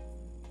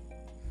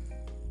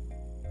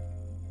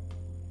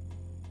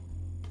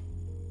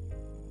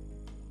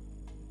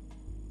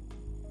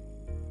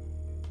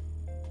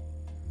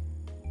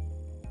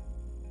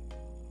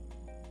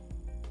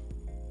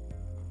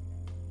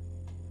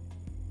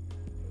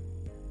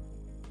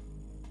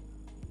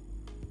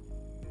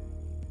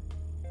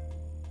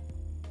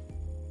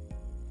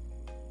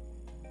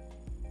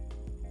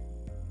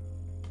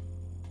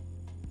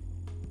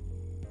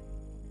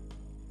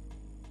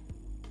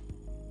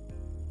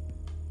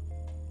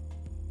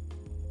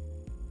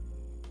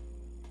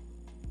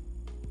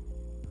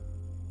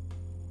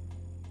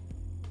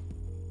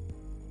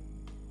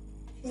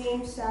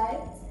 Change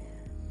sides,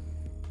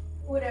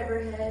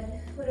 whatever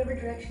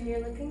direction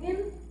you're looking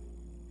in.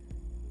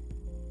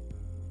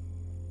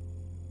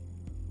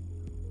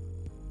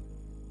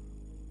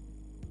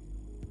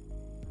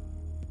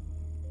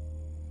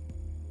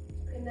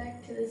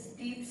 Connect to this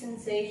deep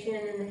sensation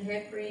in the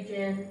hip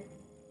region,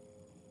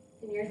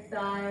 in your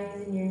thighs,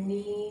 in your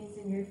knees,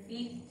 in your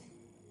feet.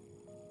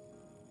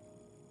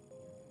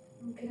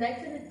 And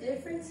connect to the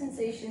different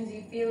sensations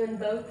you feel in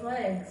both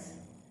legs,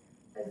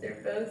 as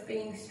they're both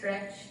being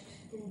stretched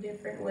in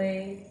different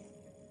ways.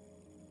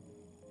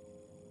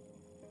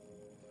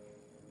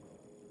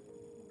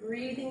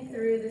 Breathing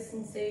through the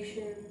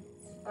sensations,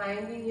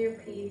 finding your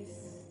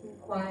peace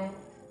and quiet.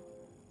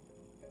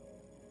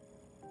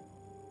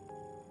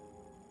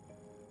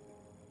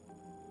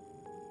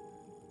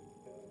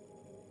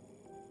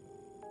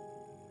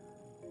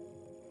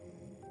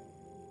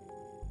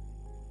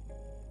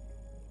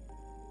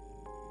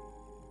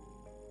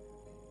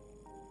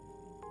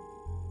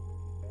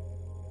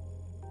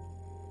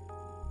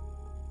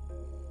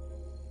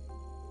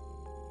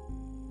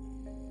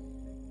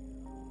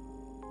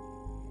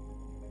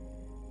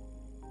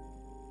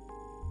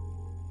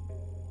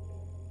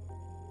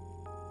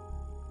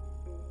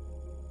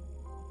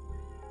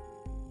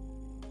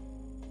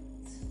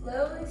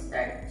 Slowly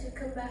start to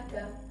come back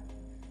up.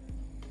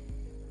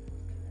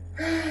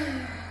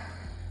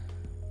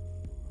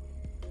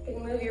 You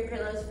can move your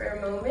pillows for a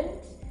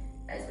moment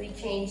as we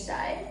change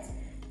sides.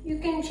 You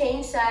can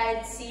change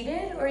sides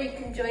seated, or you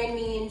can join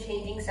me in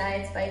changing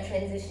sides by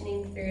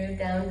transitioning through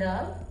down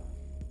dog.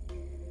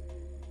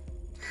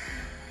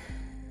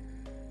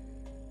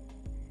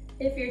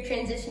 If you're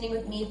transitioning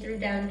with me through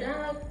down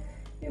dog,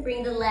 you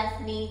bring the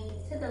left knee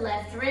to the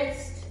left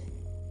wrist.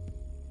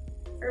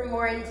 For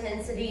more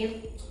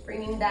intensity,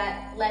 bringing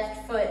that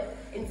left foot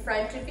in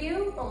front of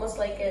you, almost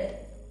like an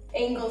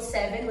angle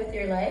 7 with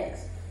your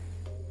legs.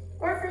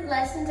 Or for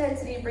less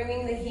intensity,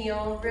 bringing the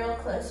heel real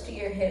close to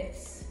your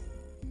hips.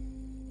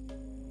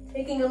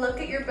 Taking a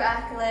look at your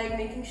back leg,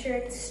 making sure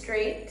it's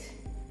straight.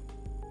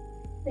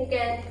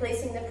 Again,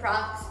 placing the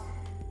props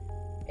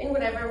in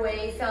whatever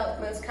way felt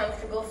most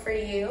comfortable for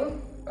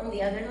you on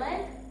the other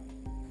leg.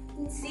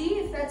 And see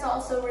if that's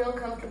also real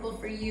comfortable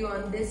for you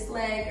on this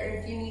leg, or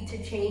if you need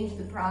to change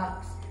the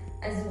props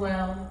as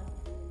well.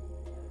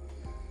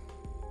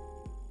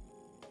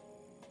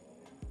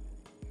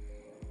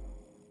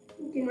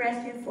 You can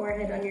rest your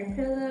forehead on your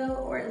pillow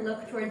or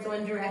look towards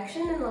one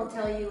direction, and I'll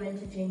tell you when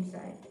to change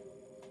side.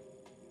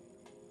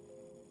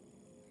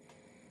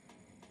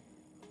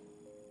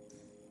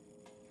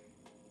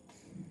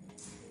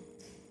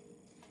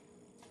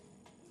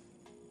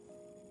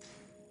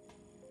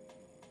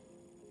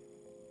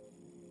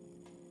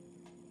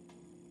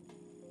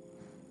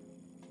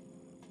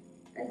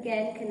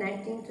 Again,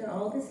 connecting to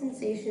all the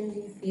sensations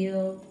you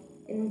feel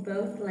in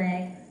both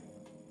legs.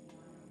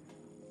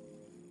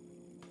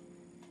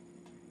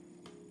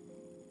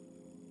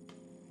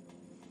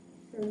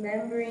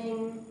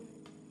 remembering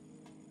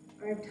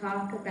our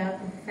talk about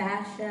the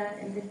fascia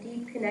and the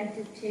deep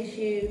connective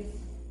tissues.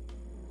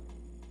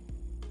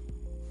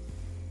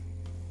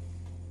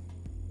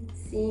 And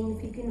seeing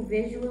if you can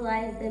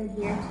visualize them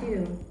here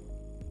too.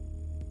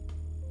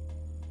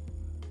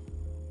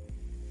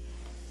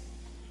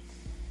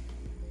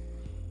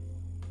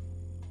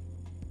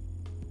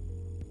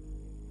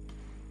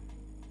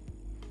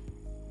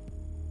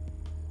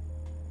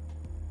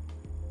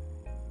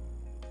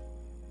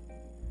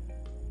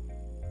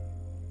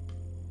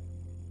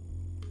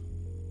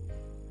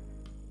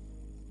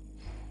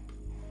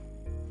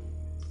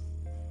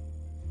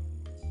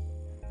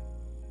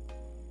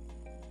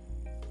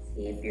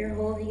 See if you're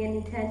holding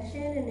any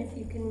tension and if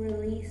you can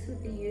release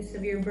with the use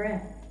of your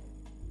breath.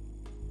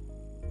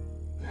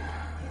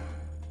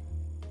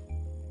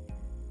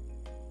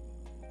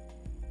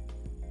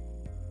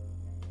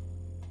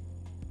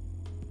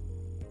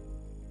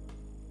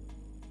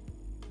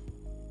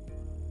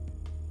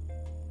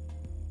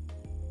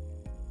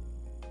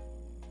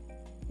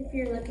 If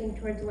you're looking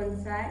towards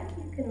one side,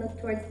 you can look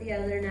towards the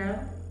other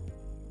now.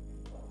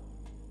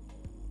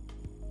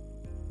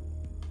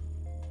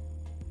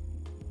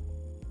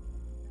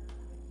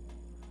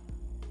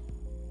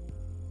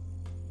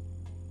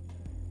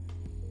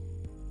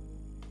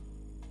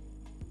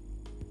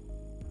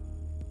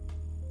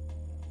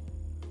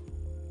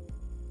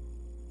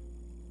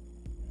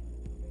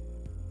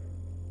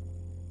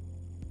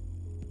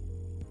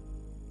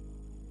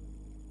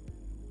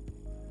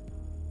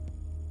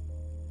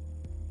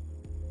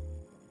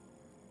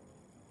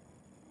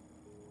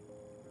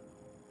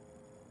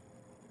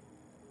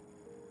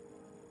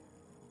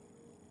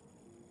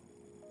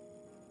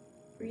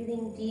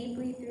 Breathing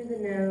deeply through the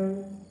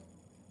nose.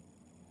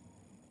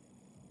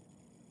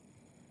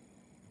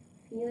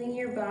 Feeling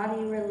your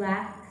body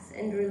relax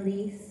and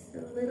release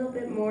a little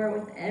bit more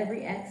with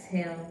every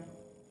exhale.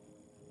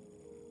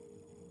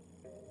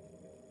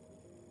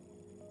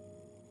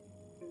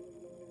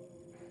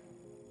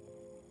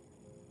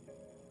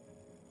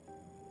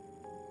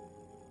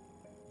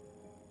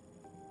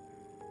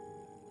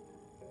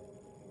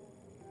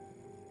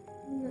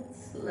 And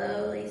let's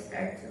slowly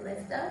start to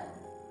lift up.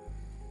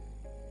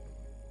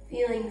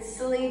 Feeling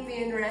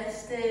sleepy and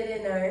rested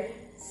in our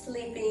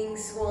sleeping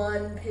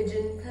swan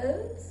pigeon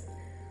pose.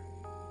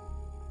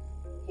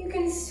 You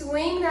can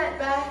swing that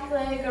back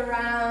leg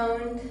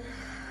around.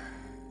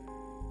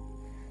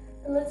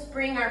 And let's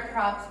bring our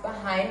props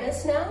behind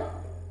us now,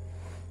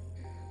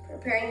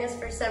 preparing us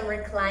for some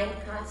reclined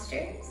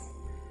postures.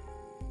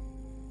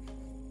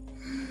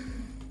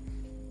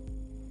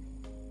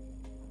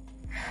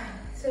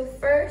 So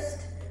first,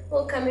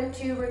 we'll come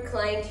into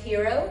reclined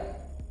hero.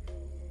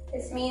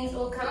 This means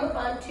we'll come up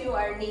onto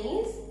our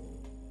knees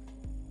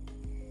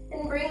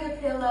and bring the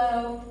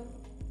pillow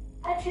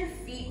at your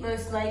feet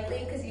most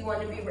likely because you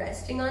want to be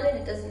resting on it.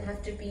 It doesn't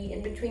have to be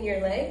in between your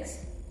legs.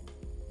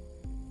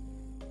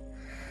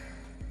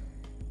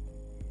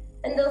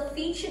 And the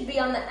feet should be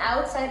on the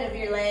outside of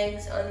your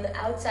legs, on the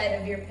outside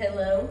of your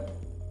pillow.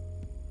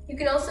 You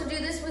can also do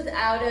this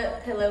without a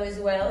pillow as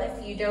well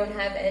if you don't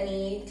have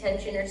any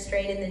tension or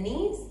strain in the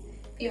knees.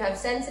 If you have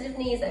sensitive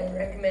knees, I would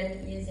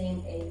recommend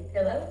using a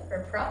pillow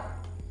or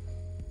prop.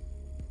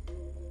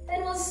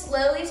 Then we'll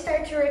slowly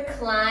start to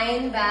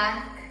recline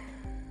back.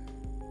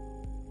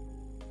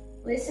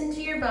 Listen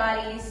to your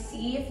body,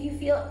 see if you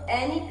feel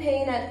any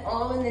pain at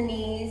all in the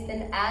knees,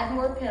 then add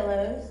more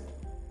pillows.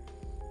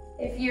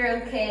 If you're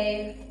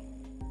okay,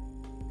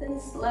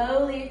 then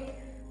slowly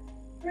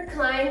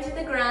recline to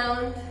the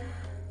ground.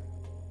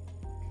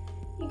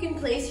 You can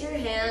place your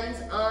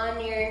hands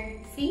on your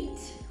feet,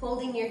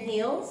 holding your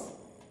heels,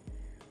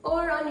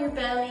 or on your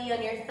belly,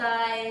 on your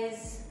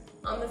thighs,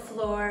 on the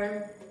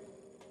floor.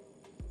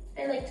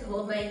 I like to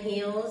hold my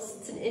heels.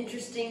 It's an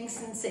interesting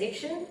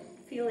sensation,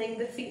 feeling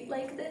the feet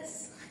like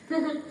this.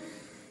 The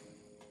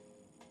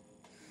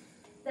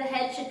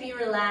head should be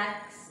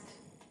relaxed.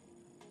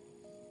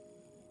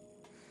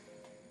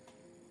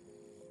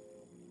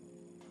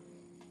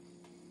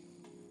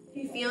 If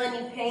you feel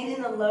any pain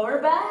in the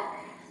lower back,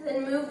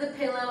 then move the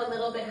pillow a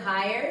little bit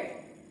higher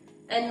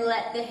and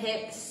let the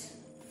hips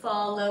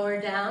fall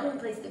lower down and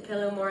place the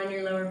pillow more on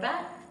your lower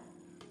back.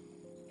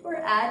 Or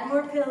add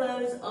more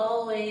pillows,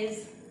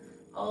 always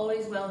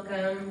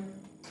welcome.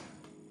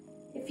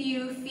 If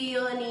you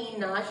feel any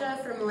nausea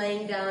from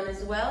laying down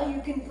as well,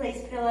 you can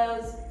place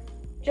pillows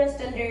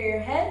just under your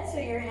head so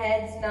your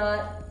head's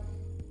not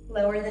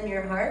lower than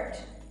your heart.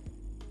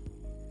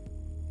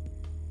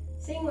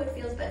 Seeing what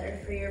feels better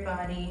for your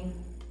body.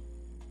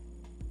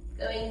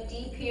 Going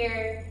deep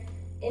here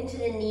into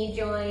the knee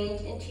joint,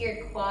 into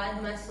your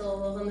quad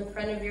muscles on the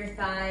front of your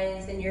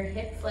thighs and your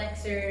hip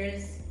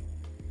flexors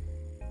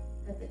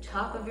at the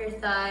top of your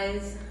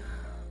thighs.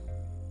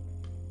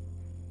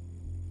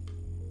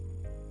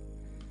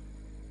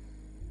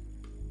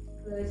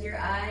 Close your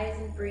eyes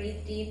and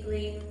breathe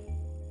deeply.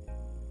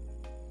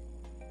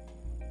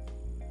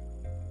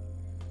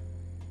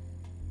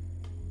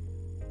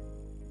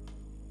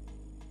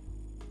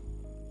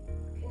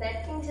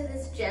 Connecting to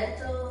this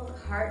gentle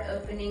heart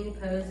opening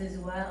pose as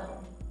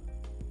well.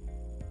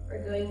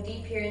 We're going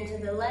deep here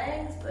into the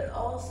legs, but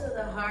also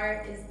the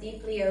heart is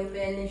deeply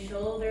open. The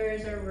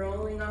shoulders are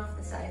rolling off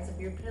the sides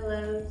of your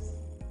pillows.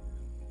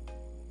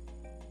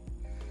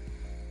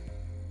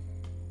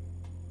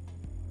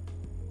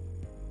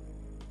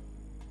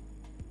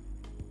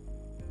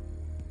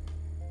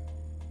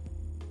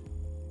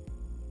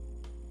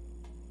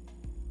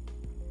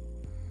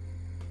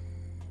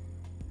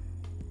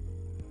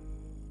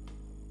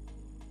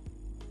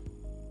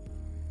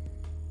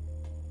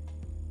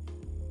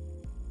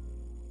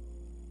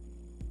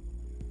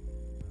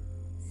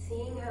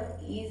 Seeing how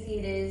easy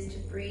it is to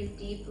breathe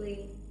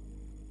deeply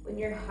when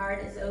your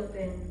heart is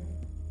open,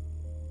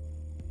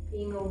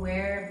 being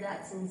aware of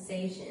that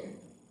sensation.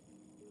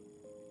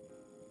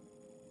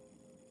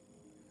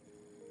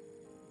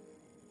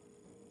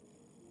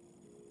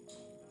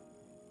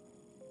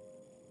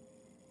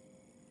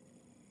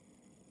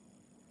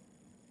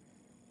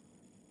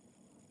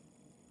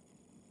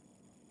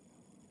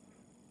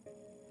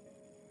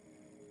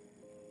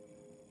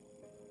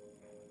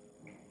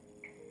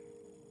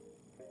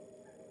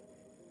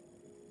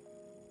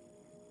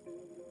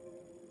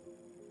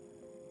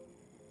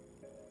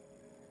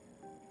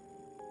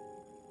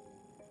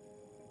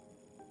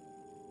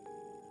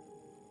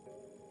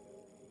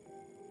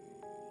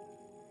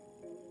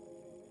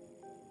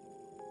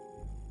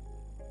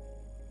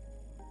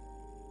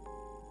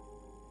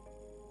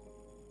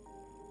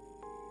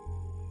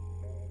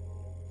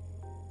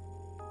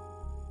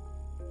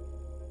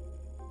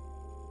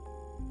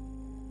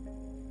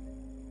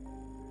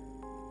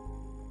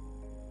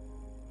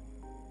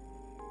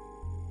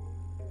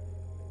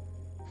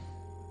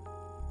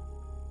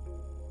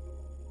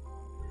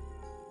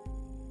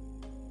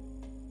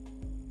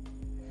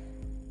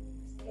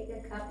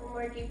 Take a couple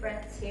more deep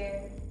breaths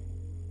here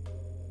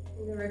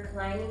in the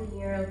reclining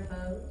hero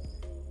pose.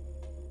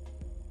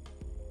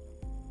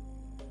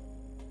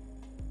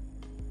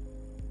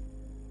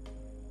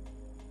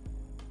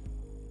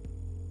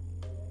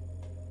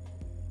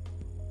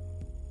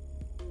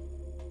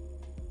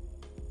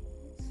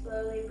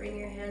 Slowly bring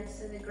your hands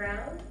to the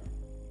ground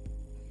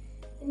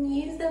and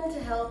use them to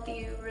help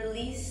you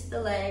release the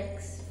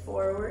legs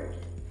forward,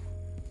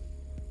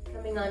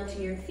 coming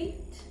onto your feet.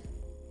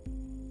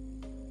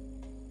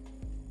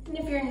 And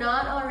if you're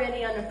not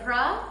already on a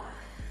prop,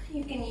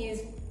 you can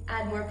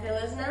add more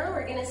pillows now.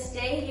 We're gonna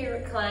stay here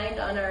reclined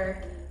on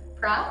our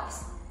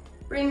props.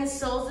 Bring the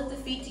soles of the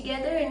feet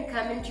together and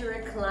come into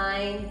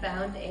reclined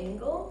bound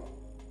angle.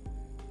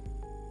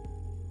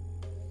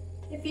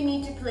 If you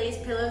need to place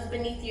pillows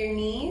beneath your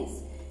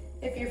knees,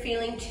 if you're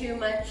feeling too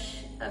much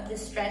of the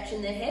stretch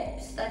in the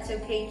hips, that's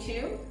okay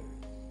too.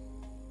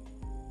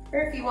 Or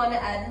if you want to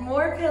add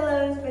more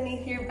pillows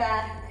beneath your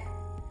back,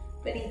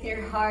 beneath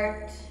your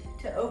heart,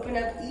 to open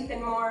up even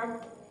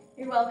more,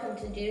 you're welcome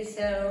to do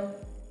so.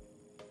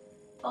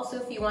 Also,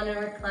 if you want to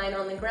recline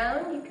on the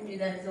ground, you can do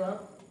that as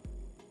well.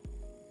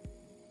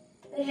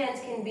 The hands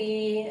can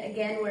be,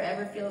 again,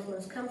 wherever feels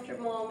most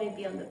comfortable,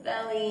 maybe on the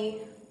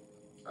belly,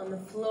 on the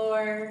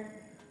floor,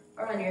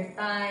 or on your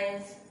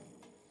thighs.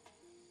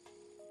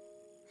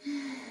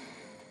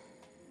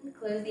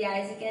 Close the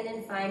eyes again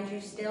and find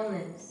your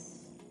stillness.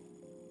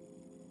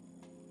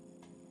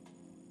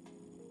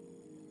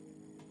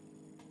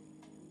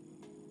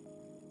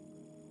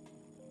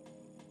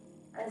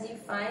 As you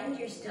find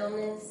your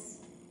stillness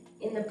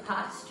in the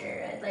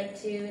posture, I'd like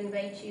to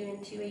invite you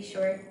into a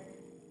short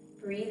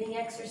breathing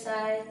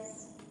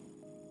exercise.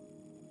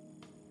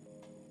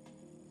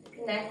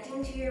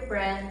 Connecting to your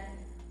breath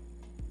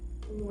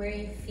and where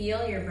you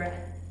feel your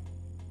breath.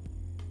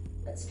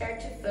 Let's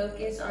start to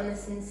focus on the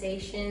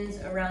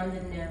sensations around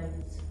the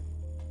nose.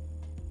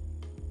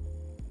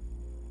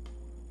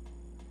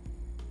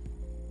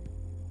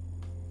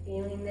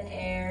 Feeling the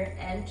air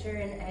enter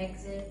and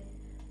exit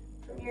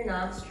from your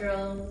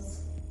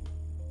nostrils.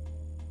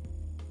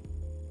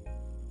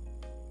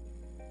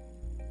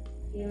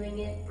 Feeling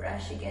it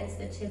brush against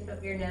the tip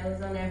of your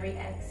nose on every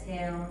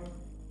exhale.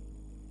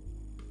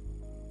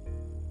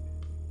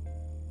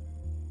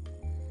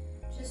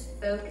 Just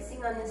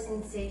focusing on the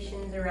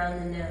sensations around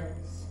the nose.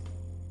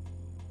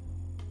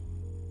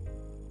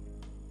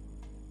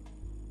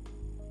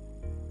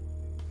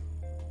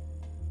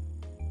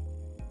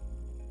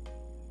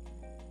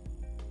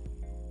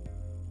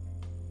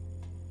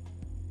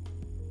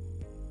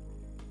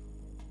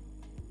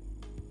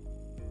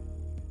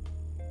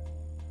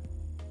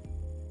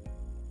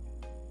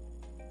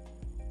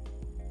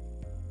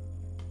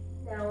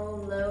 Now we'll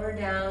lower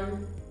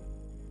down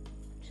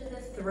to the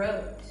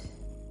throat.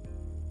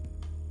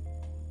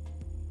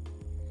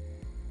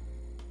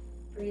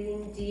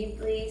 Breathing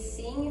deeply,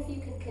 seeing if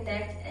you can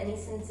connect any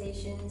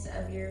sensations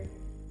of your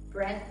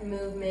breath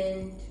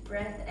movement,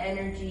 breath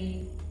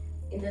energy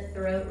in the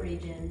throat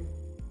region.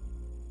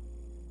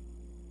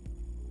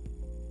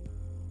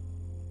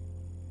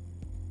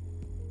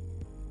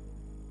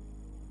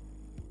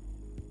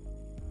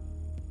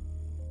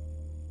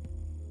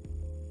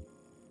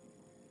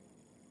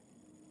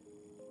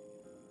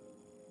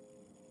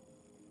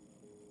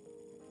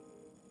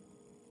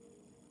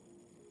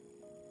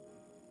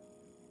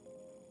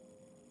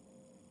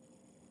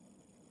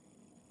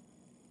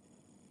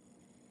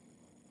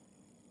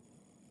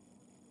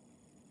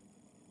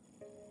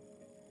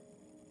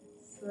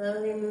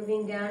 Slowly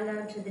moving down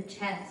now to the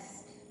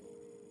chest,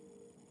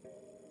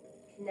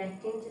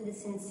 connecting to the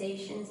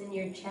sensations in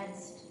your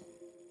chest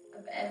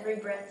of every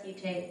breath you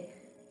take.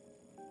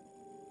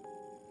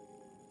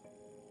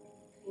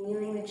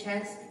 Feeling the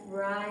chest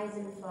rise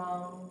and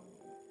fall,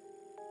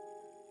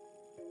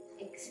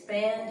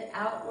 expand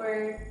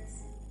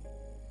outwards,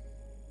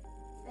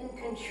 then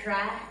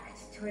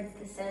contract towards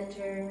the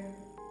center.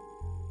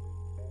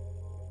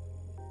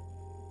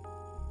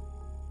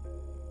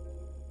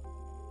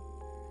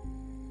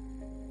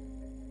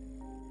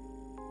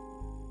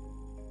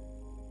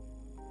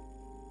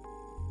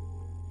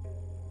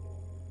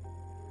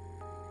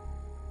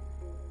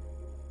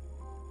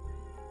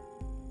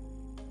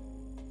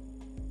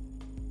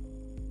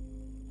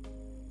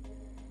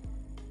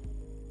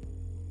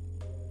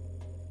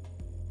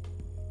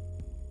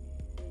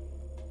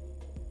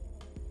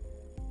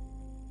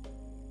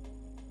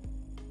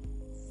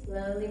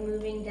 Slowly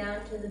moving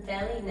down to the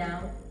belly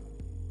now.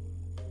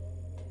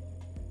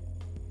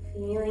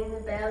 Feeling the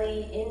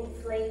belly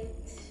inflate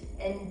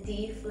and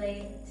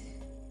deflate.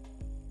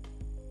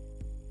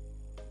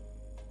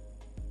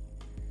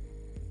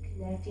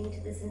 Connecting to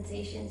the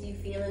sensations you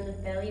feel in the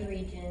belly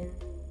region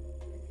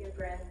with your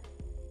breath.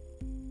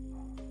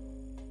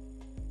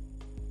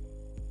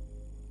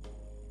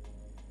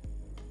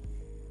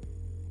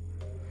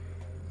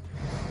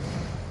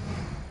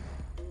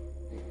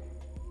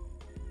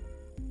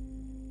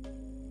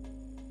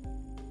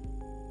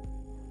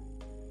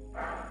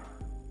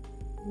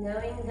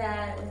 Knowing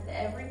that with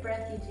every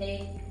breath you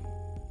take,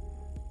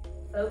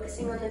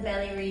 focusing on the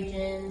belly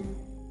region,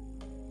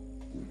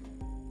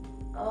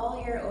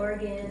 all your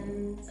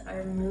organs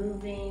are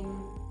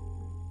moving,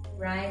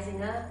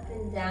 rising up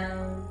and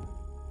down,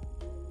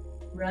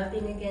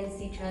 rubbing against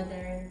each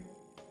other,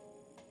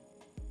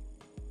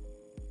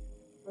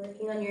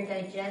 working on your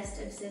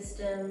digestive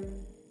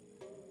system,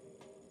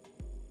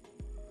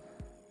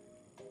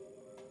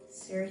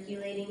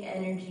 circulating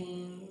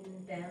energy in the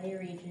belly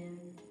region.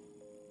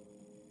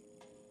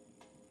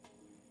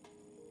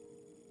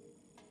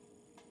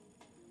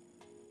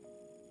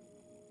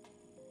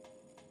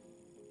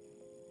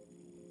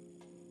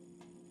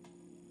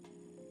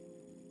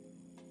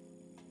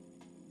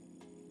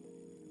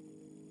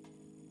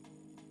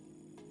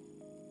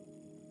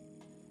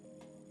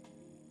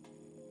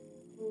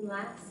 And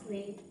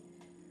lastly,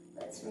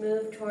 let's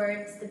move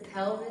towards the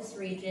pelvis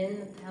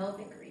region, the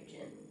pelvic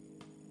region.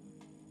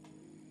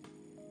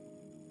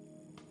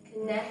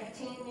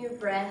 Connecting your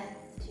breath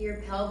to your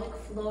pelvic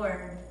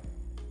floor.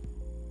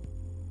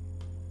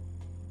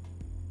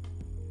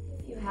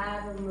 If you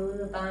have a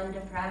Mula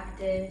Bandha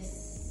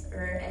practice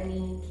or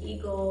any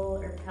Kegel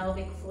or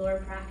pelvic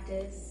floor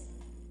practice,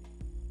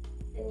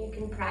 then you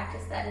can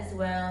practice that as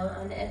well.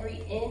 On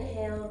every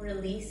inhale,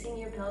 releasing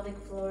your pelvic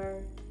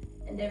floor,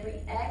 and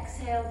every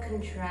exhale,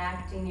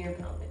 contracting your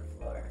pelvic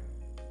floor.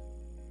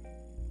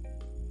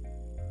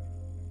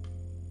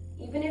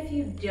 Even if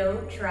you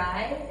don't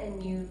try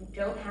and you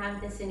don't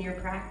have this in your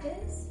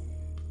practice,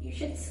 you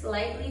should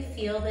slightly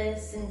feel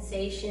this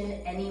sensation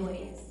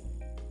anyways.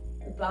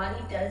 The body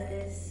does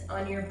this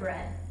on your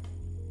breath,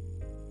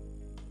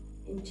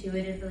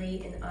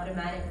 intuitively and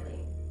automatically.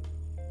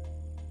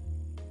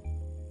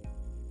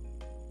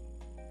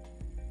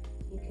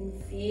 You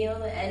can feel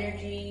the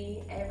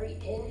energy, every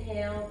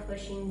inhale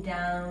pushing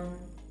down,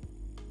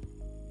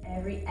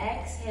 every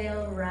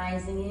exhale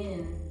rising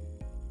in.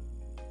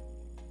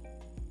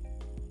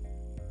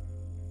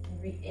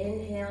 Every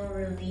inhale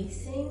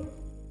releasing,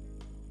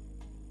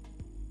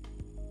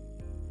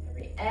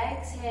 every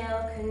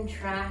exhale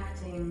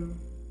contracting.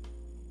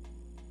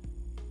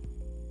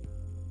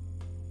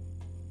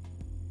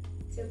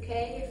 It's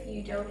okay if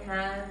you don't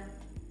have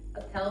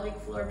a pelvic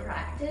floor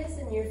practice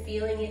and you're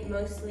feeling it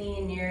mostly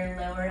in your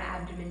lower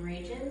abdomen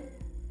region.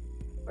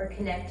 We're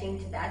connecting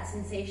to that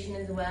sensation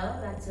as well,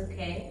 that's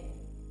okay.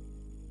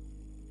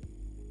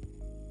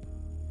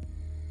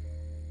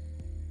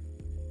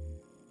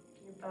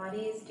 Your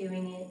body is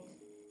doing it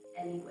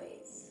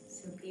anyways,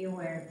 so be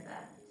aware of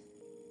that.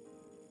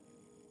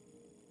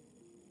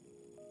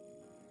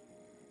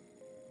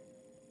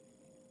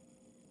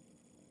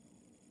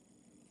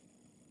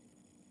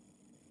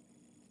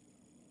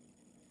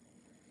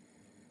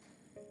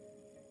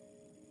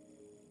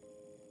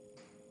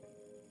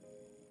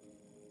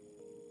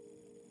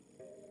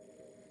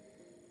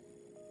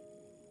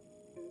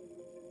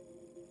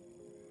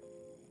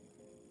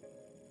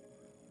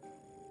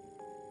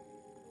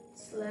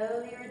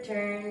 Slowly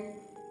return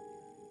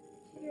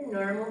to your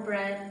normal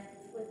breath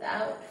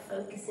without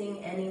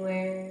focusing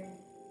anywhere.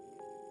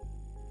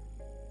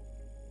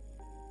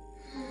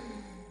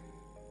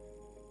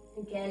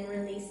 Again,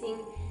 releasing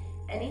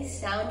any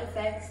sound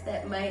effects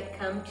that might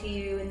come to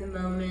you in the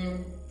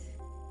moment.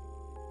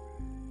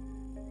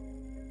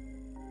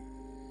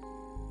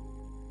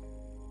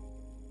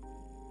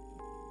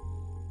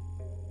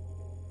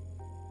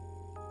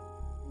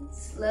 And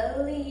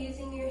slowly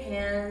using your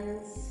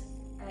hands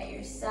at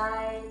your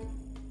side,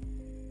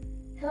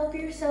 help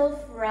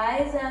yourself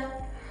rise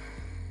up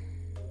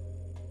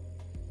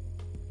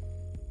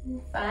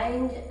And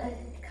find a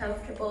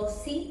comfortable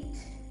seat.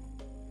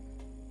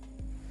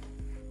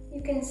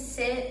 You can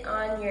sit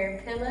on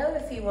your pillow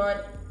if you want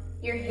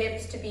your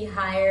hips to be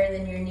higher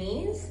than your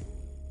knees,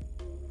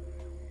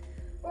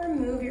 or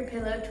move your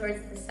pillow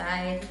towards the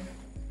side.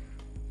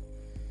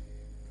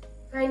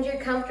 Find your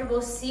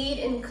comfortable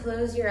seat and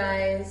close your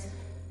eyes,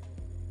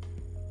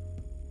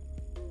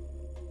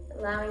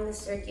 allowing the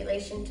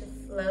circulation to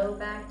flow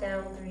back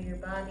down through your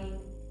body,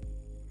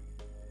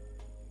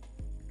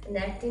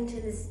 connecting to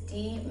this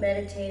deep,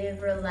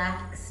 meditative,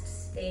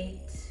 relaxed state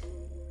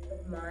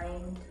of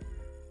mind.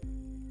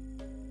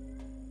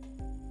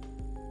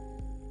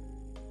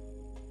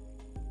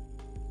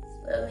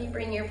 Slowly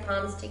bring your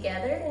palms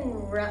together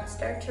and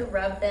start to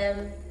rub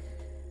them,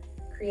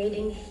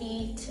 creating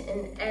heat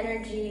and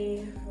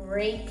energy,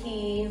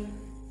 Reiki,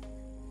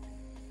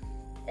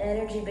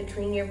 energy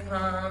between your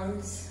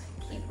palms.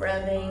 Keep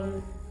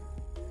rubbing.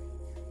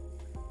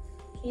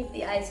 Keep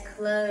the eyes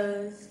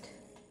closed.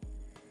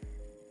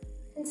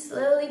 And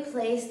slowly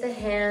place the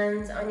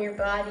hands on your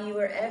body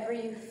wherever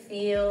you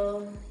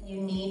feel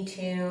you need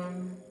to.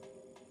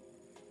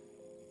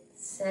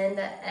 Send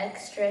that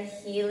extra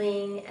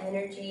healing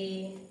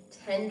energy,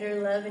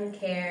 tender love and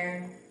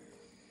care.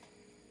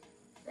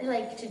 I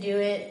like to do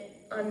it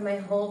on my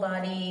whole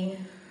body,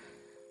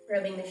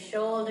 rubbing the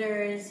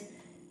shoulders,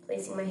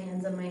 placing my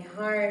hands on my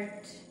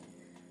heart,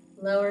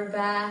 lower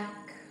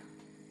back.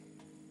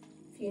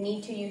 If you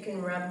need to, you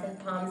can rub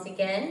the palms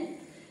again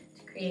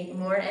to create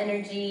more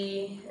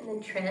energy, and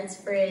then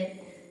transfer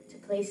it to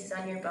places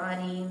on your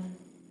body,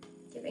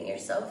 giving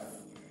yourself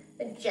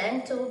a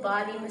gentle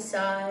body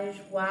massage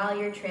while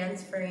you're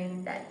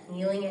transferring that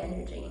healing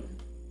energy.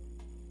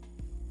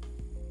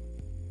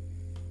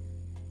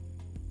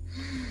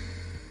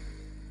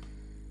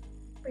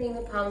 Bring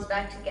the palms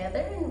back together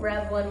and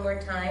rub one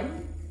more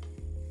time.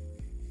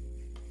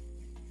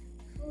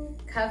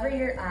 Cover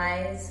your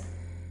eyes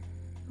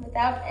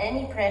without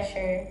any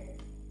pressure.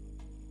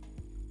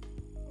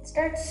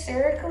 Start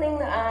circling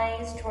the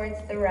eyes towards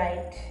the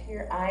right,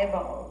 your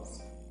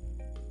eyeballs.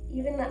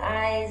 Even the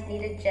eyes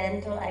need a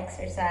gentle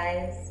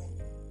exercise.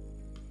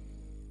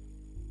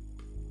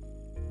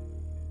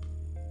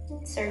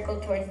 And circle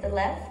towards the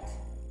left.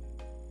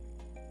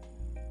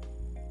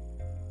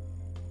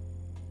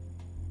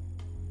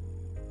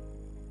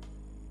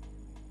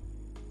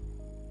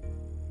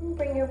 And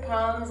bring your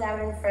palms out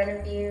in front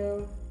of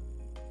you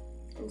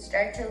and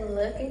start to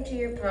look into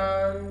your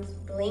palms,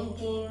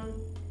 blinking,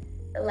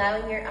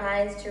 allowing your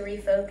eyes to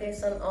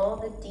refocus on all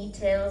the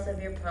details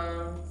of your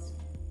palms.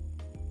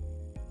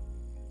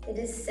 It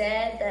is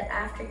said that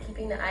after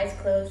keeping the eyes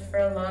closed for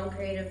a long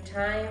period of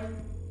time,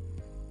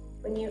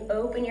 when you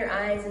open your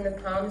eyes and the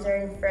palms are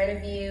in front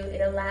of you,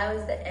 it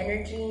allows the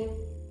energy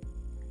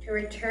to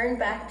return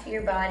back to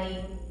your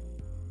body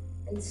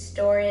and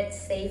store it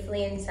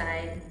safely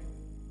inside.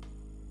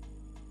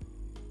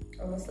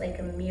 Almost like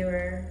a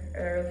mirror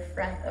or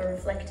a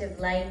reflective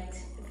light,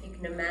 if you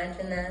can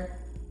imagine that.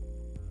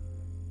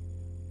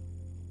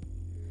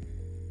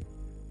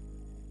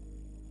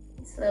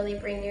 Slowly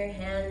bring your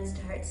hands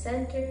to heart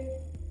center.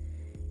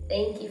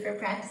 Thank you for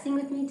practicing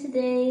with me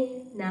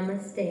today.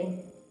 Namaste.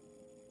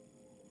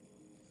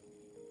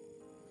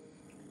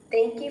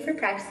 Thank you for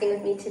practicing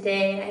with me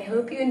today. I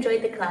hope you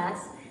enjoyed the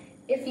class.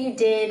 If you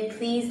did,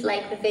 please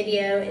like the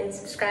video and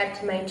subscribe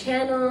to my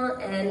channel,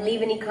 and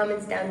leave any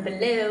comments down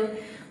below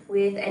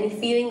with any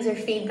feelings or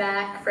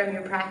feedback from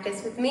your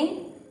practice with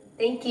me.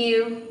 Thank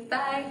you.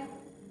 Bye.